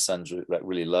something that my son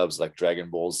really loves, like Dragon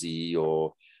Ball Z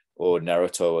or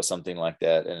Naruto or something like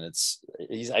that. And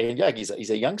he's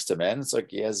a youngster, man. It's like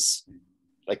he has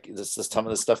this some of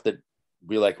the stuff that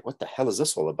we're like, what the hell is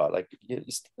this all about? Like you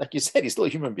said, he's still a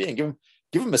human being. Give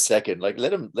him a second. Like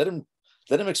let him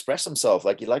express himself.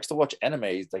 Like he likes to watch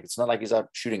anime. Like it's not like he's out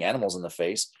shooting animals in the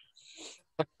face.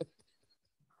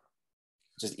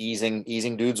 Just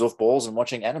easing dudes off balls and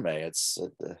watching anime.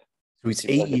 So he's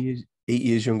 8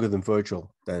 years younger than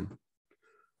Virgil then.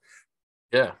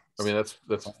 Yeah, I mean that's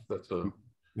a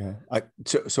yeah.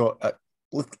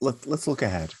 Let's look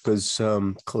ahead, because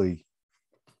clearly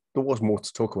there was more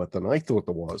to talk about than I thought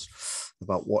there was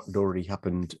about what had already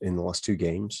happened in the last 2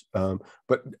 games.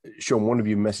 But Sean, one of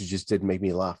your messages did make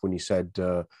me laugh when you said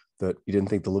that you didn't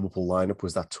think the Liverpool lineup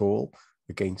was that tall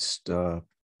against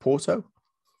Porto,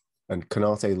 and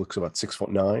Konate looks about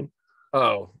 6'9".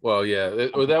 Oh, well, yeah.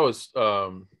 That was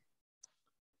who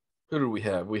did we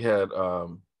have? We had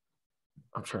I'm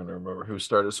trying to remember who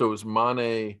started. So it was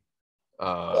Mane,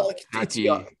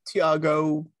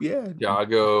 Thiago, yeah.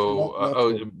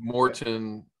 Thiago,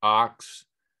 Morton, Ox,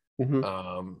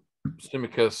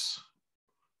 Simicus,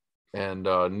 and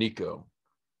Neco.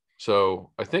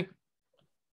 So I think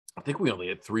we only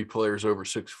had 3 players over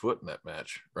 6 foot in that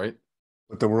match, right?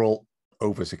 But they were all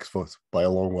over 6 foot by a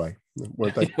long way,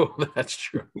 weren't they? That's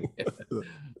true. Yeah.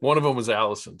 One of them was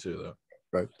Alisson too, though.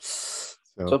 Right. So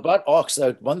about Ox,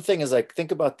 one thing is,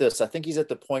 think about this. I think he's at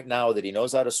the point now that he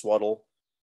knows how to swaddle,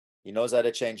 he knows how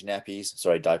to change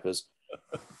diapers,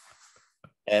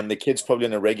 and the kid's probably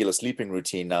in a regular sleeping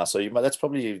routine now. So that's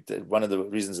probably one of the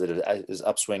reasons that it is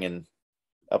upswing in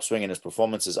his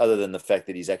performances, other than the fact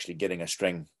that he's actually getting a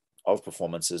string of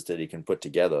performances that he can put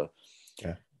together.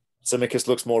 Yeah. Simicus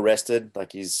looks more rested,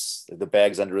 like the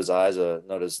bags under his eyes are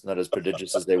not as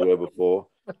prodigious as they were before.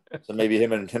 So maybe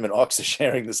him and Ox are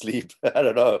sharing the sleep. I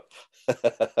don't know.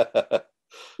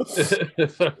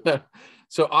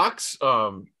 So Ox,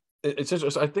 it's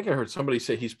interesting. I think I heard somebody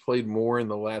say he's played more in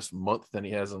the last month than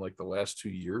he has in like the last 2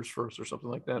 years for us or something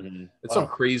like that. Mm-hmm. It's some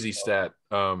crazy stat.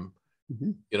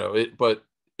 Mm-hmm. You know,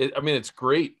 I mean, it's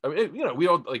great. I mean, you know, we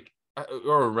all like, I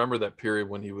remember that period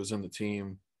when he was in the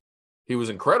team. He was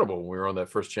incredible when we were on that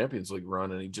first Champions League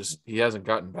run, and he hasn't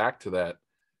gotten back to that.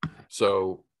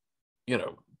 So, you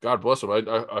know, God bless him.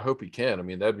 I hope he can. I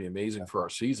mean, that'd be amazing for our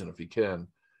season if he can.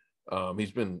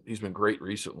 He's been great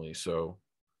recently. So,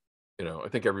 you know, I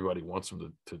think everybody wants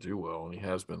him to do well, and he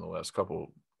has been the last couple of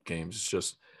games. It's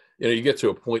just, you know, you get to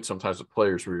a point sometimes with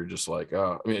players where you're just like,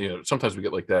 I mean, you know, sometimes we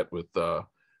get like that with, or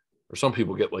some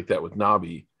people get like that with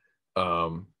Nabi.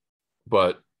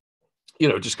 But, you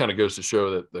know, it just kind of goes to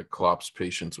show that Klopp's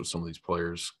patience with some of these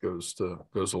players goes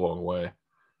a long way.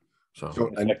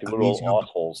 So, I need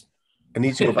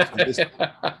to go back to this.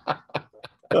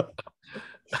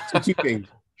 So 2 things.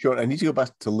 Sean, I need to go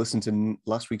back to listen to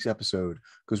last week's episode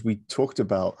because we talked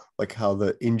about like how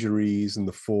the injuries and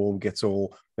the form gets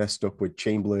all messed up with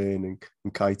Chamberlain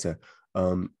and Keita.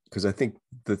 Because I think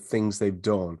the things they've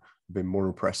done have been more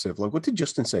impressive. Like, what did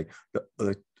Justin say?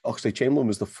 The Oxlade-Chamberlain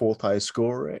was the 4th highest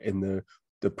scorer in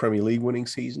the Premier League winning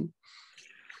season.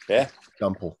 Yeah.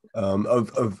 Example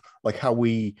of like how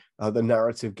the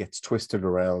narrative gets twisted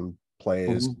around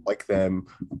players like them,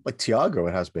 like Thiago.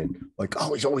 It has been like,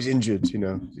 oh, he's always injured, you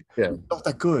know. Yeah, not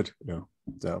that good, you know.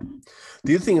 So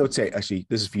the other thing I would say, actually,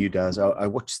 this is for you, Daz. I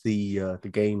watched the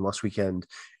game last weekend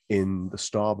in the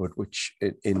Starboard, which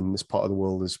in this part of the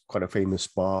world is quite a famous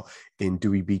bar in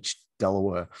Dewey Beach,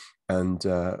 Delaware, and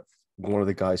one of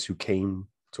the guys who came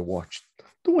to watch,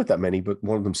 there weren't that many, but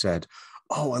one of them said,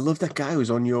 "Oh, I love that guy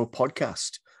who's on your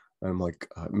podcast." And I'm like,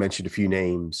 I mentioned a few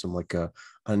names. I'm like, Daz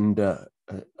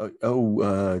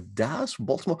from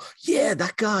Baltimore. Yeah,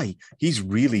 that guy. He's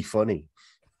really funny.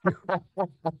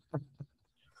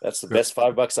 That's the best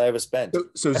 $5 I ever spent.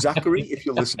 So Zachary, if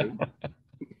you're listening.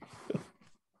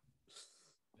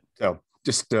 So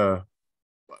just, I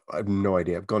have no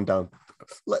idea. I've gone down.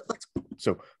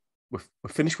 So we're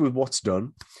finished with what's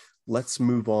done. Let's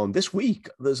move on. This week,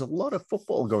 there's a lot of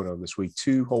football going on this week.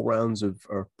 2 whole rounds of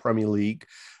our Premier League.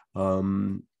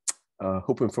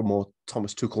 Hoping for more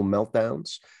Thomas Tuchel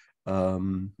meltdowns.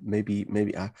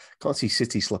 Maybe I can't see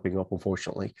City slipping up,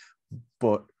 unfortunately.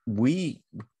 But we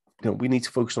need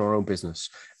to focus on our own business.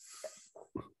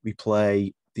 We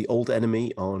play the old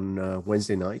enemy on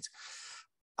Wednesday night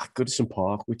at Goodison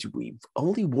Park, which we've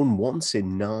only won once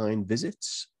in 9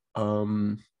 visits.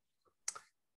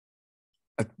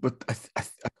 But I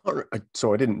can't.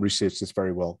 So I didn't research this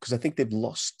very well because I think they've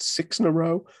lost 6 in a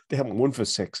row. They haven't won for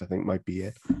 6. I think might be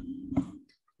it.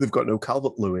 They've got no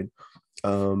Calvert-Lewin.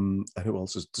 And who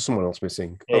else is someone else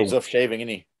missing? Yeah, he's off shaving, isn't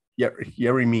he? Yeah,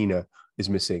 Yerry Mina is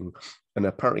missing, and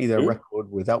apparently their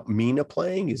record without Mina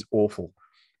playing is awful.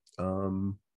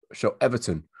 So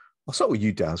Everton. I'll start with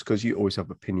you, Daz, because you always have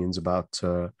opinions about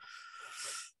the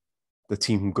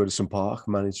team from Goodison Park,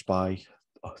 managed by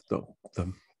the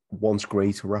once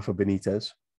great Rafa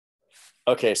Benitez.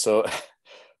 Okay, so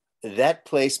that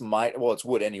place it's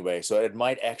wood anyway, so it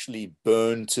might actually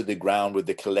burn to the ground with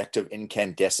the collective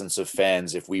incandescence of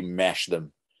fans if we mash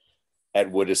them at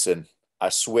Woodison. I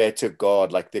swear to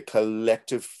God, like the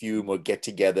collective fume will get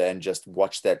together and just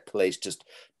watch that place just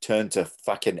turn to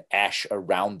fucking ash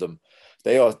around them.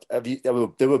 They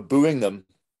were booing them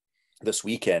this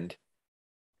weekend.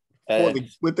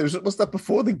 Was that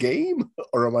before the game,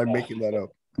 or am I making that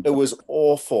up? It was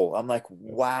awful. I'm like,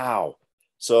 wow.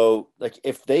 So, like,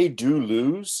 if they do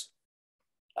lose,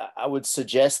 I would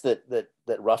suggest that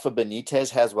Rafa Benitez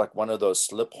has like one of those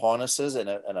slip harnesses and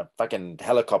a fucking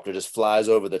helicopter just flies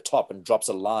over the top and drops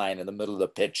a line in the middle of the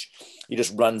pitch. He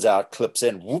just runs out, clips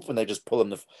in, whoop, and they just pull him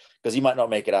because he might not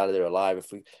make it out of there alive.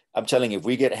 I'm telling you, if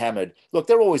we get hammered, look,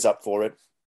 they're always up for it.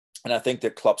 And I think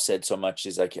that Klopp said so much.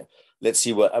 He's like, let's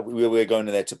see what we're going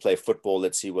to there to play football.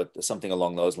 Let's see what something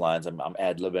along those lines. I'm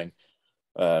ad-libbing.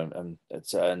 And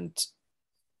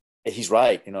he's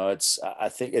right. You know, I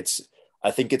think it's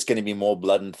going to be more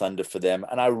blood and thunder for them.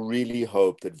 And I really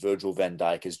hope that Virgil van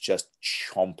Dijk is just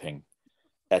chomping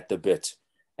at the bit.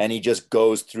 And he just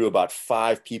goes through about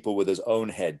 5 people with his own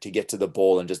head to get to the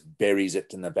ball and just buries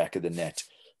it in the back of the net,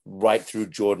 right through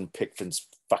Jordan Pickford's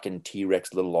fucking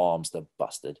T-Rex little arms, the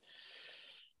bastard.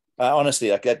 Honestly,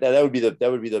 like that would be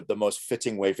the most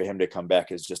fitting way for him to come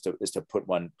back is to put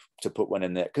one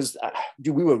in there, because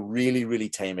we were really, really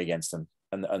tame against him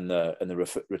in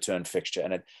the return fixture,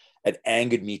 and it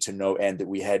angered me to no end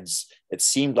that it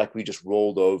seemed like we just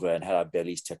rolled over and had our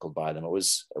bellies tickled by them. It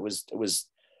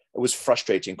was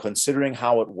frustrating considering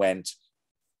how it went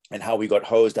and how we got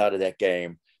hosed out of that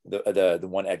game. the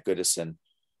one at Goodison.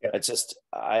 Yeah. It's just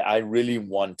I really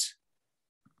want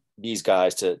these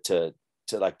guys to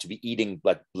be eating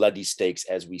like bloody steaks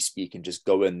as we speak and just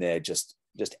go in there just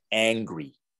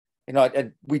angry.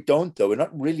 And we don't though. We're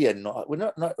not really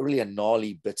a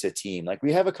gnarly, bitter team. Like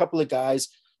we have a couple of guys.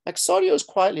 Like Sadio's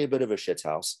quietly a bit of a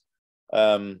shithouse.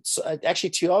 So actually,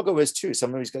 Thiago is too.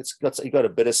 Some of he's got a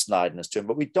bit of snideness to him,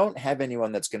 but we don't have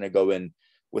anyone that's going to go in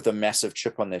with a massive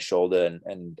chip on their shoulder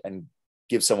and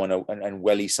give someone and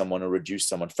welly someone or reduce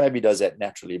someone. Fabi does that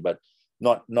naturally, but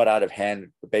not out of hand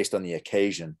based on the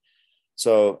occasion.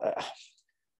 So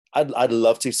I'd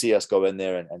love to see us go in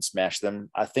there and smash them.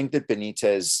 I think that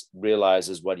Benitez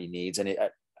realizes what he needs, and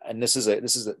this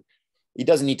is he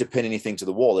doesn't need to pin anything to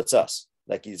the wall. It's us.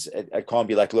 Like I can't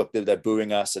be like, look, they're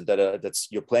booing us, and that's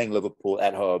you're playing Liverpool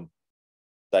at home.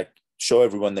 Like show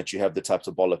everyone that you have the types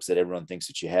of bollocks that everyone thinks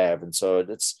that you have, and so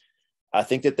I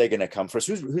think that they're going to come for us.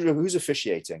 Who's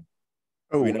officiating?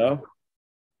 Oh, do we know?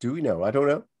 Do we know? I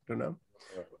don't know.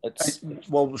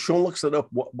 Well, Sean looks it up.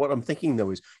 What I'm thinking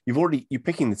though is you're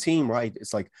picking the team, right?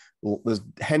 It's like there's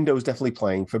Hendo's definitely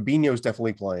playing, Fabinho's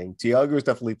definitely playing, Thiago's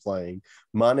definitely playing,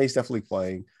 Mane's definitely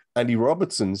playing, Andy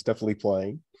Robertson's definitely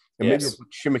playing. And maybe you'll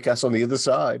put Shimikas on the other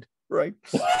side, right?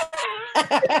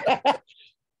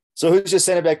 So who's your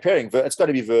centre back pairing? It's got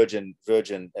to be Virgin,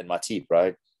 and Matip,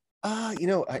 right?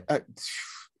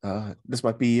 This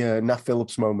might be a Nat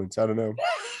Phillips moment. I don't know.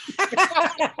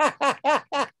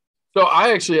 So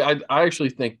I actually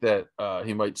think that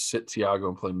he might sit Thiago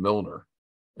and play Milner.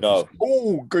 No.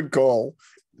 Oh, good call.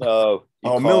 No.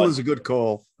 Milner's a good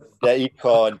call. Yeah, you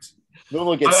can't. I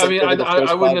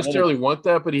wouldn't necessarily want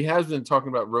that, but he has been talking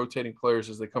about rotating players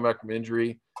as they come back from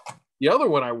injury. The other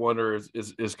one I wonder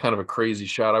is kind of a crazy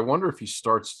shot. I wonder if he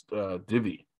starts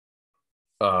Divi,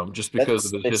 just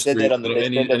because of his history and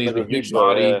he's a big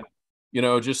body.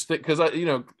 Yeah. Just because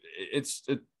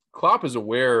Klopp is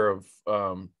aware of.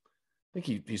 I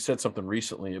think he said something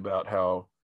recently about how,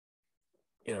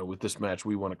 with this match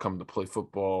we want to come to play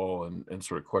football and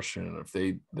sort of question if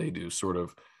they do sort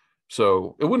of.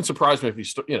 So it wouldn't surprise me if he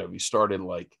started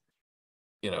like,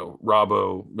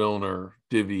 Robbo, Milner,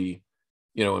 Divi,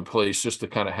 in place just to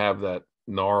kind of have that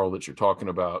gnarl that you're talking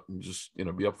about and just,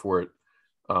 be up for it.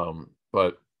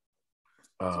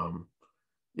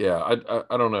 Yeah,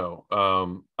 I don't know.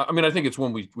 I think it's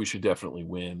one we should definitely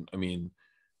win.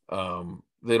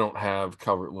 They don't have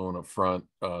Calvert-Lewin up front.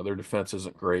 Their defense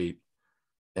isn't great.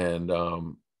 And I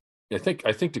think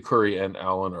DeCurry and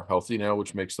Allen are healthy now,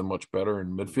 which makes them much better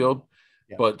in midfield.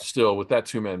 Yeah. But still, with that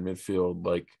two-man midfield,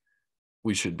 like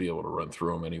we should be able to run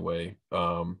through them anyway.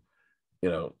 I'm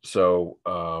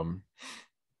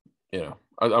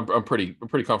pretty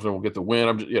confident we'll get the win.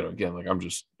 I'm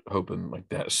just hoping, like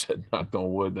Dad said, knock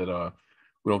on wood, that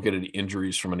we don't get any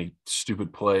injuries from any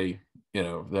stupid play.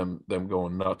 Them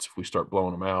going nuts if we start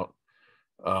blowing them out.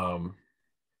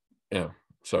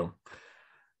 So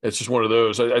it's just one of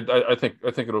those. I think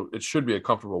it should be a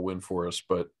comfortable win for us,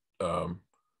 but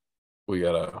we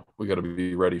gotta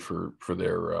be ready for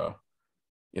their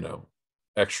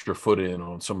extra foot in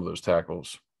on some of those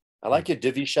tackles. I like your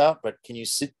Divi shot, but can you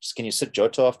sit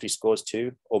Jota after he scores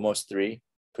 2, almost 3?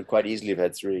 Could quite easily have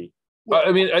had 3.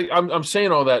 I'm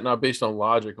saying all that not based on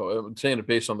logic. I'm saying it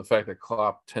based on the fact that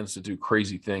Klopp tends to do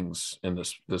crazy things in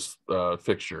this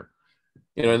fixture.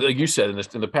 Like you said,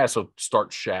 in the past, he'll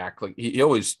start Shaq. Like he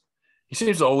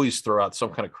seems to always throw out some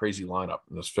kind of crazy lineup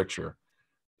in this fixture.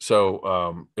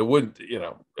 So it wouldn't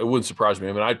surprise me.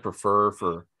 I'd prefer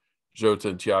for Jota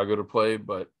and Thiago to play,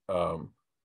 but I'm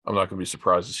not going to be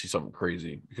surprised to see something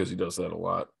crazy because he does that a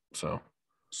lot. So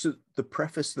the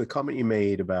preface to the comment you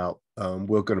made about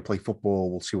we're going to play football,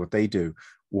 we'll see what they do,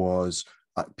 was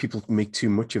people make too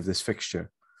much of this fixture.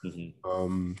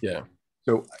 Mm-hmm.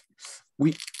 So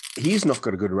he's not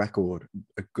got a good record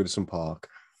at Goodison Park,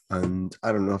 and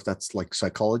I don't know if that's like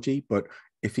psychology, but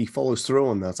if he follows through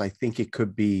on that, I think it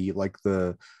could be like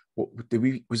was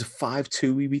it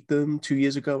 5-2 we beat them 2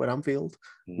 years ago at Anfield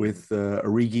with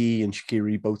Origi and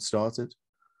Shaqiri both started.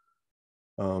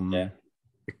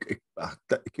 It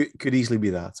could easily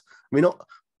be that.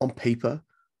 On paper,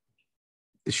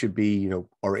 this should be,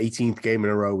 our 18th game in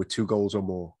a row with 2 goals or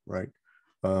more, right?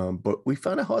 But we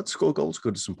found it hard to score goals at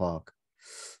Goodison Park.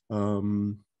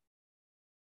 Look,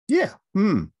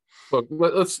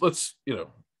 let's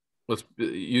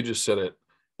you just said it.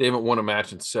 They haven't won a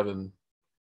match in 7.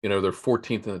 They're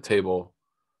 14th in the table.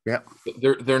 Yeah,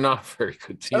 they're not a very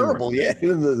good team. Terrible, right? Yeah.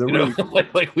 Really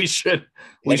like we should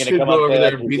go over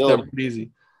there and beat them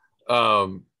easy.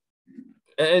 I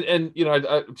don't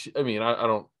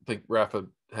think Rafa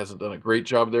hasn't done a great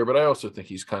job there, but I also think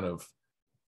he's kind of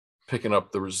picking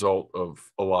up the result of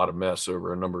a lot of mess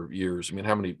over a number of years. I mean,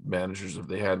 how many managers have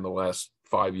they had in the last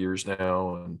 5 years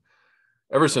now? And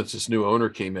ever since this new owner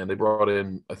came in, they brought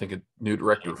in, I think, a new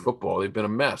director of football. They've been a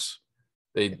mess.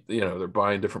 They're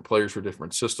buying different players for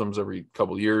different systems every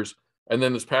couple of years. And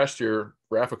then this past year,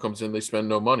 Rafa comes in, they spend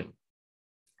no money.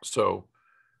 So,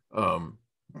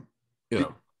 Did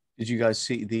you guys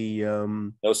see the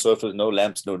no sofas, no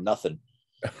lamps, no nothing?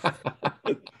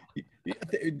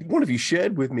 One of you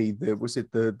shared with me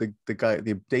the guy,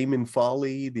 the Damon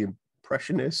Farley, the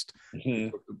impressionist,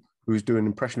 who's doing an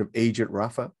impression of Agent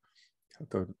Rafa. I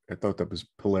thought that was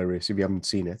hilarious. If you haven't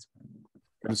seen it,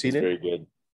 Very good.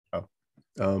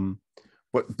 Oh,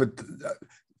 but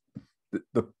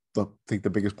I think the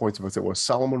biggest point about it was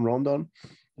Salomon Rondon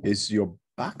is your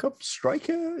backup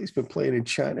striker. He's been playing in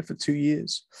China for 2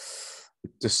 years.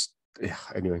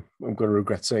 Anyway, I'm going to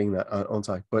regret saying that, aren't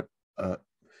I? But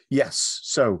yes,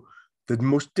 so the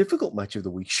most difficult match of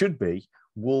the week should be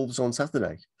Wolves on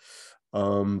Saturday.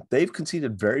 They've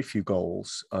conceded very few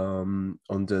goals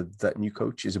under that new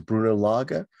coach. Is Bruno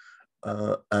Lager,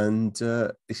 and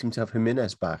they seem to have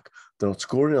Jimenez back. They're not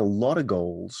scoring a lot of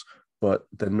goals, but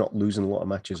they're not losing a lot of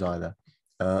matches either.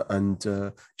 And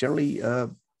generally,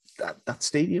 that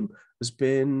stadium has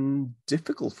been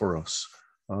difficult for us.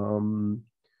 I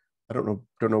don't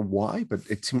know why, but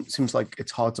it seems like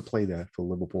it's hard to play there for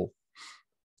Liverpool.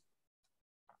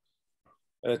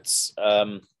 It's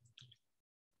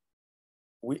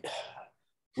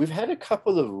we've had a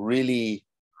couple of really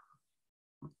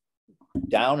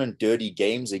down and dirty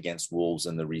games against Wolves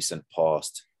in the recent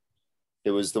past.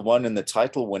 There was the one in the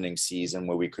title-winning season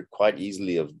where we could quite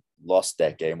easily have lost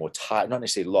that game, or tied, not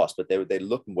necessarily lost, but they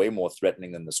looked way more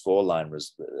threatening than the scoreline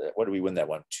was. What did we win that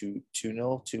one? 2-0,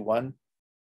 2-1?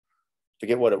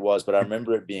 Forget what it was, but I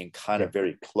remember it being kind of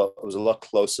very close. It was a lot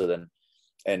closer than,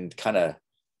 and kind of,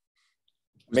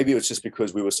 maybe it was just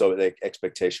because we were so, the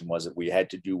expectation was that we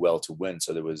had to do well to win.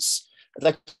 So there was,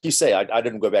 like you say, I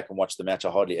didn't go back and watch the match.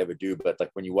 I hardly ever do, but like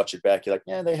when you watch it back, you're like,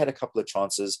 yeah, they had a couple of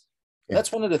chances. Yeah.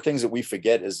 That's one of the things that we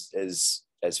forget as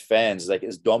fans, like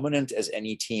as dominant as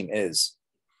any team is,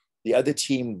 the other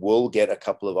team will get a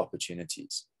couple of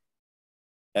opportunities.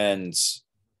 And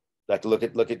like look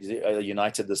at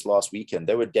United this last weekend.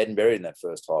 They were dead and buried in that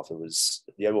first half.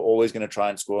 They were always going to try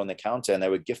and score on the counter, and they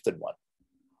were gifted one.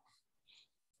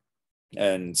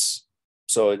 And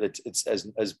so it's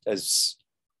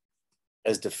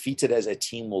as defeated as a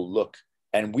team will look,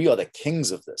 and we are the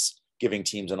kings of this, giving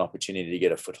teams an opportunity to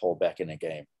get a foothold back in a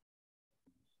game.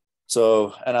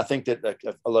 So, and I think that like,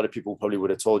 a lot of people probably would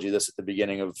have told you this at the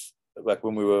beginning of like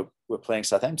when we were playing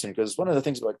Southampton, because one of the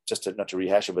things, like just not to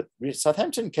rehash it, but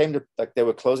Southampton came to, like, they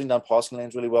were closing down passing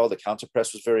lanes really well. The counter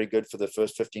press was very good for the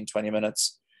first 15, 20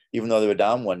 minutes, even though they were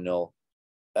down 1-0.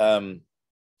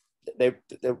 They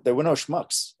were no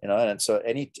schmucks, and so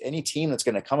any team that's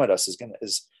going to come at us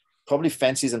is probably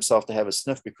fancies himself to have a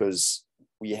sniff, because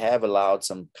we have allowed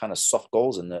some kind of soft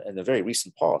goals in the very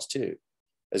recent past too,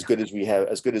 as good as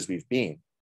we've been.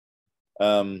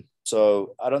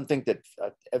 So I don't think that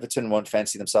Everton won't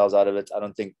fancy themselves out of it. I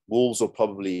don't think Wolves will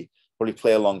probably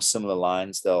play along similar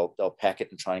lines. They'll pack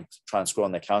it and try and score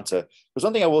on the counter. There's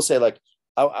one thing I will say, like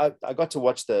I got to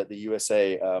watch the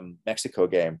USA Mexico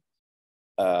game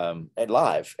at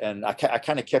live, and I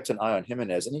kind of kept an eye on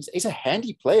Jimenez, and he's a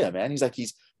handy player, man.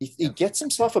 He gets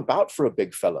himself about for a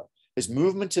big fella. His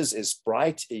movement is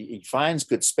bright. He finds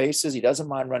good spaces. He doesn't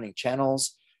mind running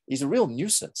channels. He's a real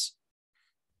nuisance.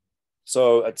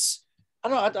 So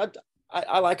I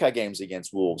like our games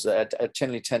against Wolves. I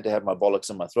tend to have my bollocks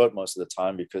in my throat most of the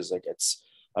time, because like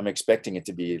I'm expecting it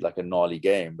to be like a gnarly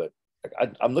game. But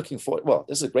I'm looking forward. Well,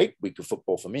 this is a great week of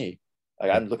football for me.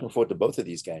 I'm looking forward to both of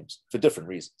these games for different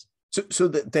reasons. So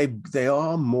they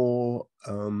are more.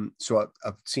 So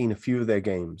I've seen a few of their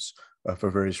games for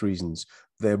various reasons.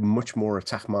 They're much more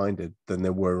attack minded than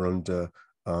they were under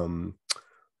the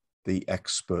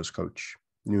ex-Spurs coach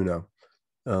Nuno.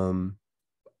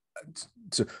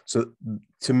 So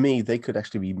to me, they could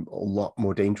actually be a lot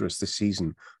more dangerous this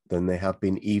season than they have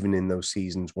been, even in those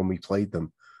seasons when we played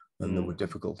them and they were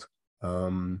difficult.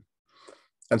 And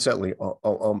certainly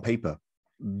on paper,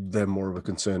 they're more of a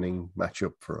concerning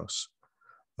matchup for us,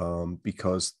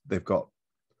 because they've got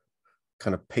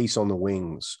kind of pace on the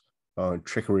wings,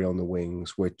 trickery on the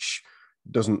wings, which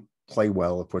doesn't play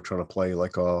well if we're trying to play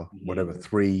like our whatever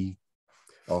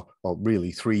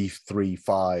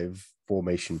 3-3-5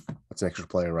 formation. That's an extra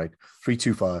player, right?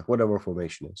 3-2-5, whatever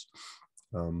formation is.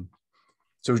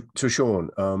 So Sean,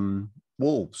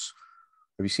 Wolves,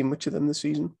 have you seen much of them this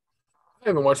season? I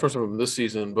haven't watched much of them this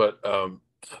season, but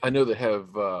I know they have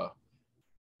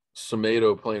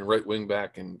Semedo playing right wing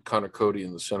back and Konate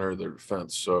in the center of their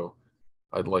defense. So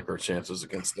I'd like our chances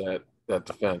against that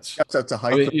defense. That's a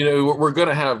high. I mean, we're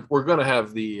gonna have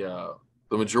the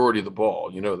majority of the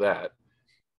ball, that.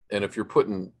 And if you're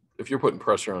putting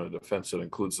pressure on a defense that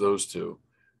includes those two,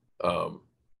 I don't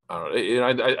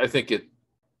know. I think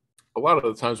a lot of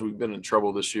the times we've been in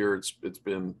trouble this year. It's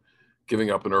been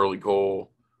giving up an early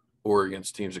goal or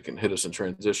against teams that can hit us in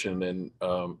transition. And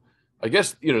I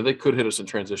guess they could hit us in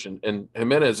transition. And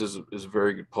Jimenez is a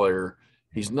very good player.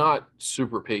 He's not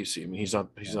super pacey. I mean, he's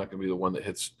not going to be the one that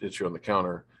hits you on the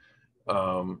counter.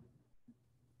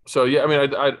 So yeah, I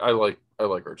mean, I like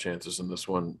our chances in this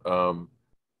one.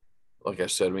 Like I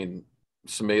said, I mean,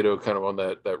 Semedo kind of on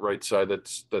that right side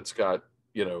that's got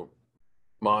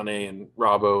Mane and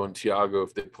Robbo and Thiago,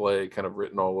 if they play, kind of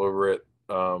written all over it.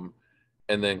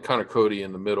 And then kind of Cody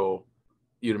in the middle.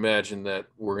 You'd imagine that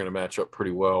we're going to match up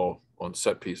pretty well on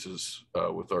set pieces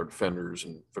with our defenders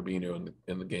and Fabinho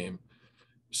in the game.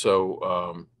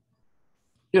 So,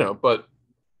 but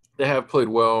they have played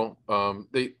well.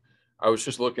 I was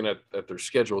just looking at their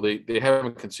schedule. They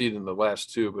haven't conceded in the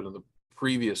last two, but in the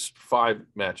previous 5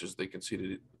 matches they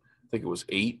conceded, I think it was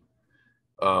 8.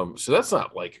 So that's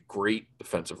not like a great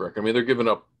defensive record. I mean, they're giving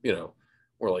up,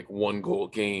 more like 1 goal a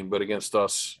game, but against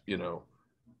us,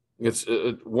 it's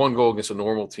 1 goal against a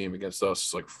normal team. Against us,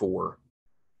 it's like 4.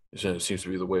 It seems to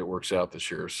be the way it works out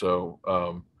this year. So,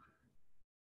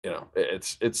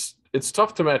 it's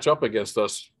tough to match up against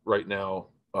us right now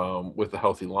with a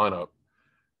healthy lineup.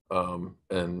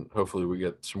 And hopefully we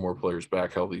get some more players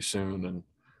back healthy soon and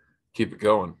keep it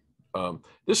going.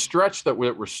 This stretch that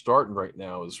we're starting right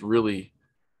now is really,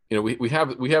 we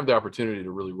have the opportunity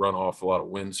to really run off a lot of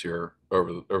wins here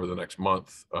over the next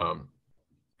month,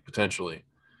 potentially.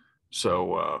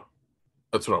 So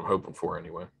that's what I'm hoping for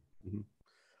anyway. Mm-hmm.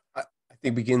 I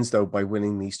think it begins though by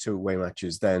winning these 2 away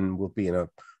matches. Then we'll be in a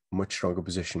much stronger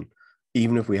position,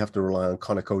 even if we have to rely on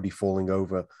Konate falling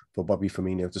over for Bobby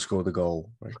Firmino to score the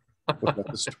goal. Right?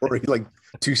 The story like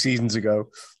 2 seasons ago,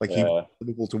 he was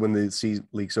able to win the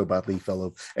league so badly he fell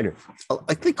over. Anyway,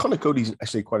 I think Konate is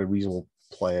actually quite a reasonable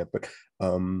player, but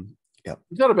yeah,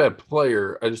 he's not a bad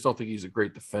player. I just don't think he's a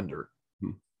great defender.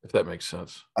 If that makes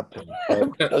sense.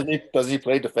 Does he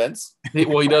play defense? He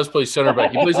does play center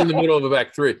back. He plays in the middle of a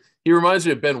back 3. He reminds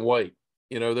me of Ben White.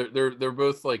 They're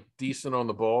both like decent on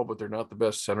the ball, but they're not the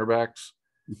best center backs.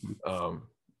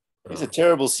 He's a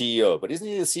terrible CEO, but isn't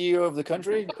he the CEO of the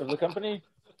company?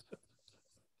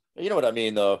 You know what I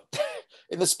mean, though.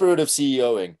 In the spirit of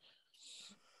CEOing,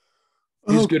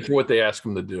 he's good for what they ask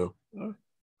him to do.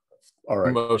 All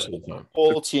right, most of the time.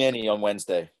 Paul Tierney on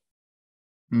Wednesday.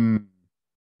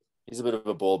 He's a bit of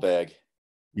a ball bag.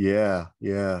 Yeah.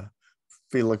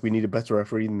 Feel like we need a better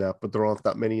referee than that, but there aren't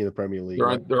that many in the Premier League.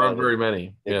 There aren't very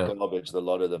many. Yeah, garbage, a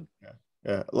lot of them.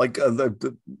 Yeah. Like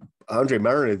the Andre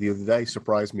Mariner the other day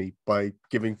surprised me by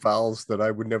giving fouls that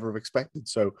I would never have expected.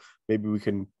 So maybe we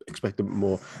can expect a bit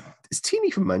more. Is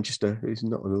Tierney from Manchester? He's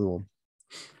not another one.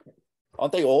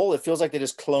 Aren't they all? It feels like they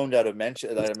just cloned out of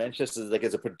Manchester. Like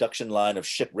it's a production line of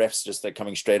shit refs just like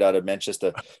coming straight out of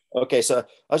Manchester. Okay, so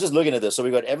I was just looking at this. So we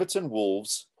got Everton,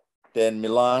 Wolves, then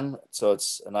Milan. So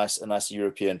it's a nice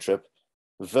European trip.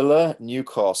 Villa,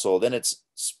 Newcastle. Then it's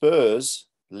Spurs,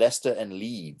 Leicester, and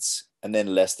Leeds, and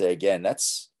then Leicester again. That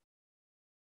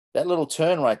little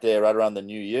turn right there, right around the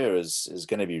new year, is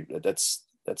going to be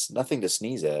that's nothing to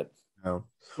sneeze at. No.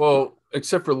 Well,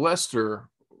 except for Leicester.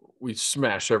 We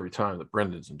smash every time that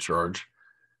Brendan's in charge.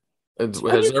 Has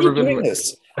ever been doing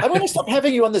this? I want to stop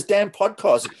having you on this damn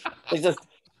podcast. Like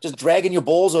just dragging your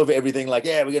balls over everything. Like,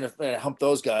 yeah, we're gonna hump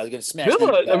those guys. We're gonna smash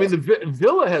Villa. I mean, the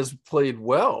Villa has played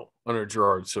well under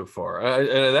Gerrard so far.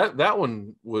 And that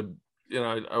one would,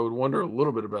 I would wonder a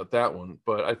little bit about that one,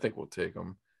 but I think we'll take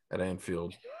them at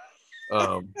Anfield.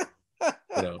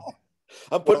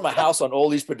 I'm putting my house on all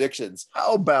these predictions.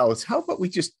 How about we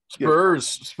just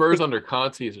Spurs under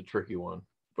Conte is a tricky one,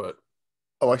 but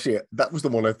actually that was the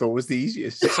one I thought was the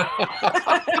easiest.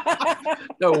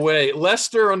 No way.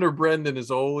 Leicester under Brendan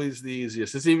is always the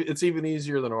easiest. It's even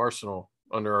easier than Arsenal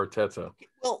under Arteta.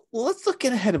 Well, let's not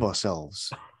get ahead of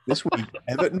ourselves. This week,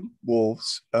 Everton,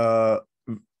 Wolves,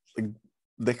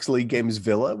 next league game is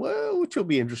Villa, which will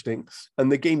be interesting. And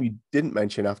the game you didn't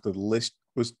mention after the list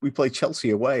was we play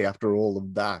Chelsea away after all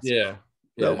of that. Yeah.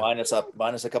 So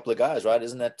minus a couple of guys, right?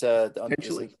 Isn't that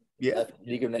potentially? Yeah.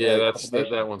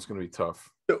 That one's going to be tough.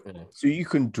 So you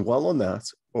can dwell on that,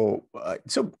 or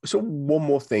so one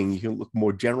more thing, you can look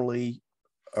more generally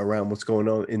around what's going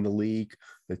on in the league,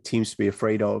 the teams to be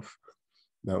afraid of.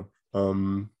 No,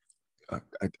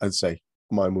 I'd say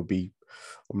mine would be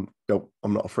I'm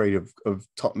not afraid of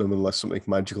Tottenham unless something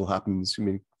magical happens. I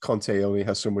mean, Conte only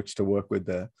has so much to work with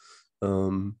there.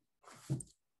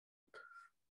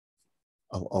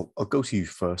 I'll go to you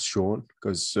first, Sean,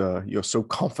 because you're so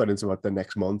confident about the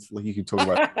next month. Like you can talk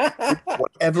about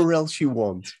whatever else you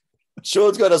want.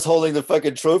 Sean's got us holding the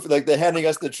fucking trophy, like they're handing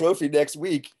us the trophy next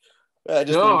week. I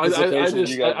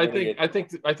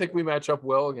think we match up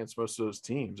well against most of those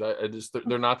teams.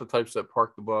 They're not the types that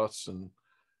park the bus, and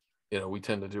we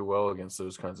tend to do well against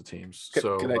those kinds of teams.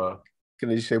 Can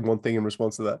I just say one thing in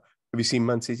response to that? Have you seen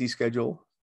Man City's schedule?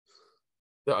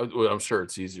 I'm sure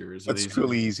it's easier. It's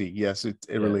truly easy. Yes, it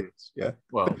really is. Yeah.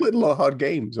 Well, they played a lot of hard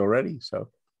games already. So.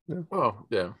 Yeah. Well,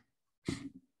 yeah.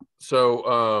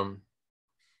 So,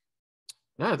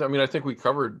 I mean, I think we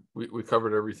covered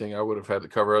everything I would have had to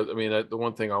cover. I mean, the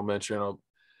one thing I'll mention, I'll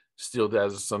steal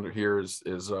Daz's thunder here, is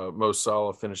Mo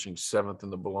Salah finishing 7th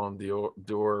in the Ballon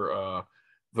d'Or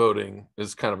voting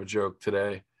is kind of a joke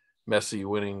today. Messi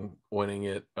winning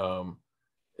it.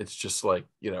 It's just like,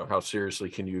 how seriously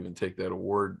can you even take that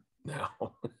award now?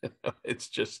 It's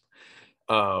just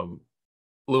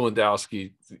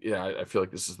Lewandowski. Yeah, I feel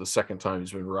like this is the second time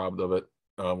he's been robbed of it,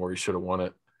 where he should have won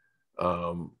it.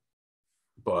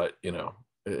 But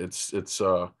it's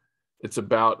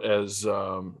about as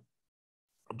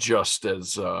just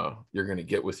as you're going to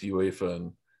get with UEFA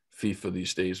and FIFA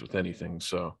these days with anything.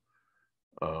 So,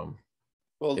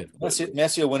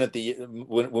 Messi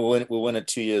will win it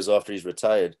 2 years after he's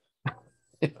retired,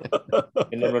 and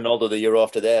then Ronaldo the year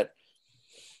after that.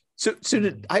 So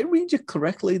did I read you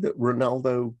correctly that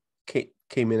Ronaldo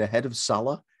came in ahead of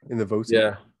Salah in the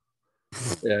voting?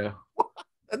 Yeah.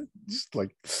 Just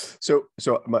like so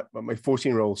my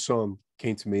 14-year-old son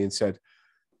came to me and said,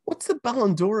 "What's the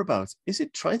Ballon d'Or about? Is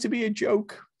it trying to be a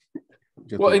joke?"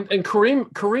 Well, and Karim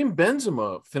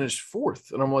Benzema finished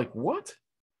 4th, and I'm like, what?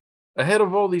 Ahead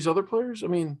of all these other players? I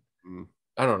mean,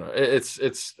 I don't know. It's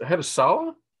ahead of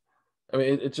Salah. I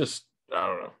mean, it just, I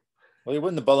don't know. Well, he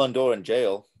won the Ballon d'Or in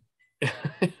jail.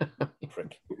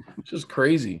 Prick. It's just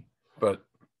crazy, but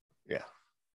yeah.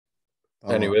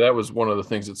 Anyway, that was one of the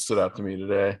things that stood out to me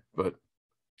today. But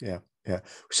yeah.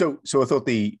 So I thought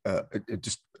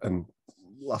and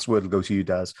last word will go to you,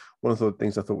 Daz. One of the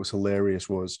things I thought was hilarious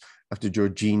was after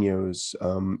Jorginho's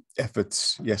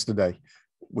efforts yesterday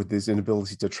with his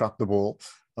inability to trap the ball,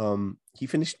 he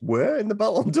finished where in the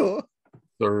Ballon d'Or?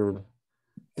 3rd.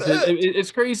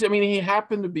 It's crazy. I mean, he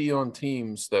happened to be on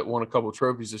teams that won a couple of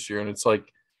trophies this year, and it's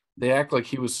like they act like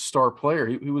he was a star player.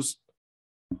 He was,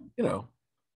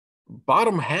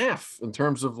 bottom half in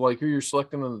terms of like who you're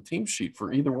selecting on the team sheet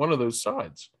for either one of those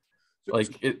sides.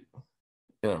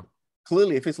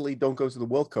 Clearly, if Italy don't go to the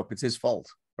World Cup, it's his fault,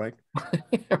 right?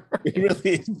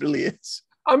 It really is.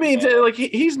 I mean, like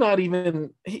he's not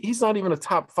even a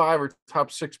top 5 or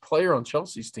top 6 player on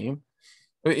Chelsea's team.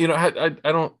 I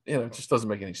don't. It just doesn't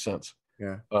make any sense.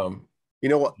 Yeah. You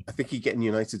know what? I think he'd get in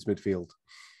United's midfield.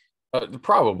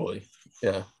 Probably.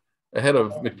 Yeah. Ahead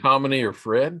of McTominay or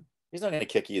Fred. He's not going to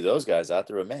kick either of those guys out.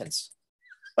 They're immense.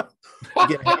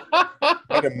 Get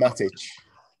a Matic.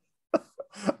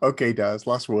 Okay, Daz.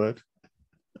 Last word.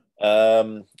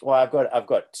 Well, I've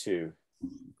got 2.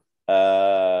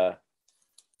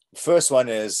 First one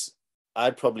is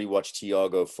I'd probably watch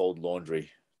Thiago fold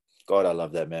laundry. God, I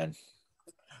love that man.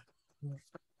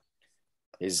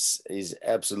 He's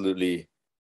absolutely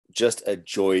just a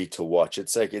joy to watch.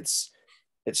 It's like it's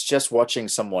just watching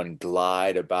someone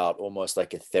glide about almost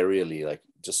like ethereally, like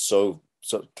just so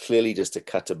clearly just a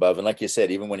cut above. And like you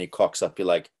said, even when he cocks up, you're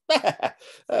like,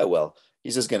 oh, well,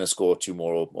 he's just going to score 2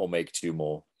 more or make 2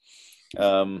 more.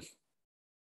 And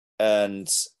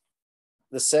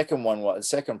the second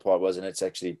part was, and it's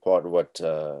actually part of what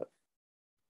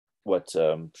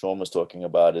Sean was talking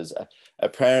about, is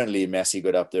apparently Messi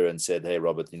got up there and said, "Hey,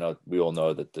 Robert, we all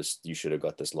know that you should have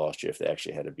got this last year if there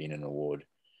actually had been an award."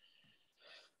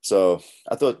 So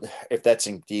I thought, if that's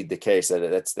indeed the case,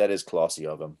 that is classy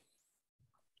of him.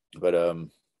 But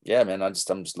yeah, man, I'm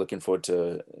just looking forward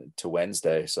to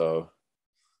Wednesday. So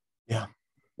yeah,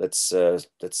 let's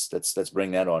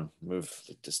bring that on. Move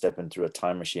to step in through a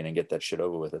time machine and get that shit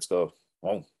over with. Let's go.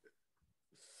 Oh.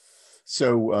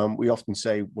 So we often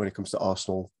say when it comes to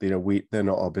Arsenal, they're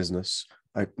not our business.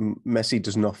 Messi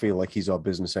does not feel like he's our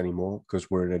business anymore because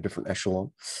we're in a different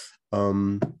echelon.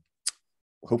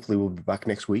 Hopefully we'll be back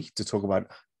next week to talk about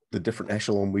the different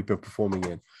echelon we've been performing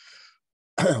in.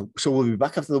 So we'll be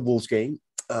back after the Wolves game,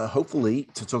 hopefully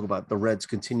to talk about the Reds'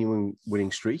 continuing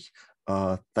winning streak.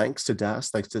 Thanks to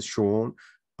Daz, thanks to Sean.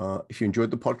 If you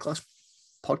enjoyed the podcast,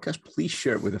 please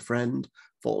share it with a friend.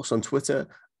 Follow us on Twitter.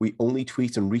 We only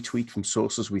tweet and retweet from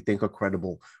sources we think are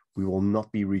credible. we will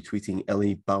not be retweeting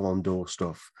any Ballon d'Or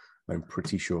stuff. I'm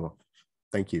pretty sure.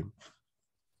 Thank you.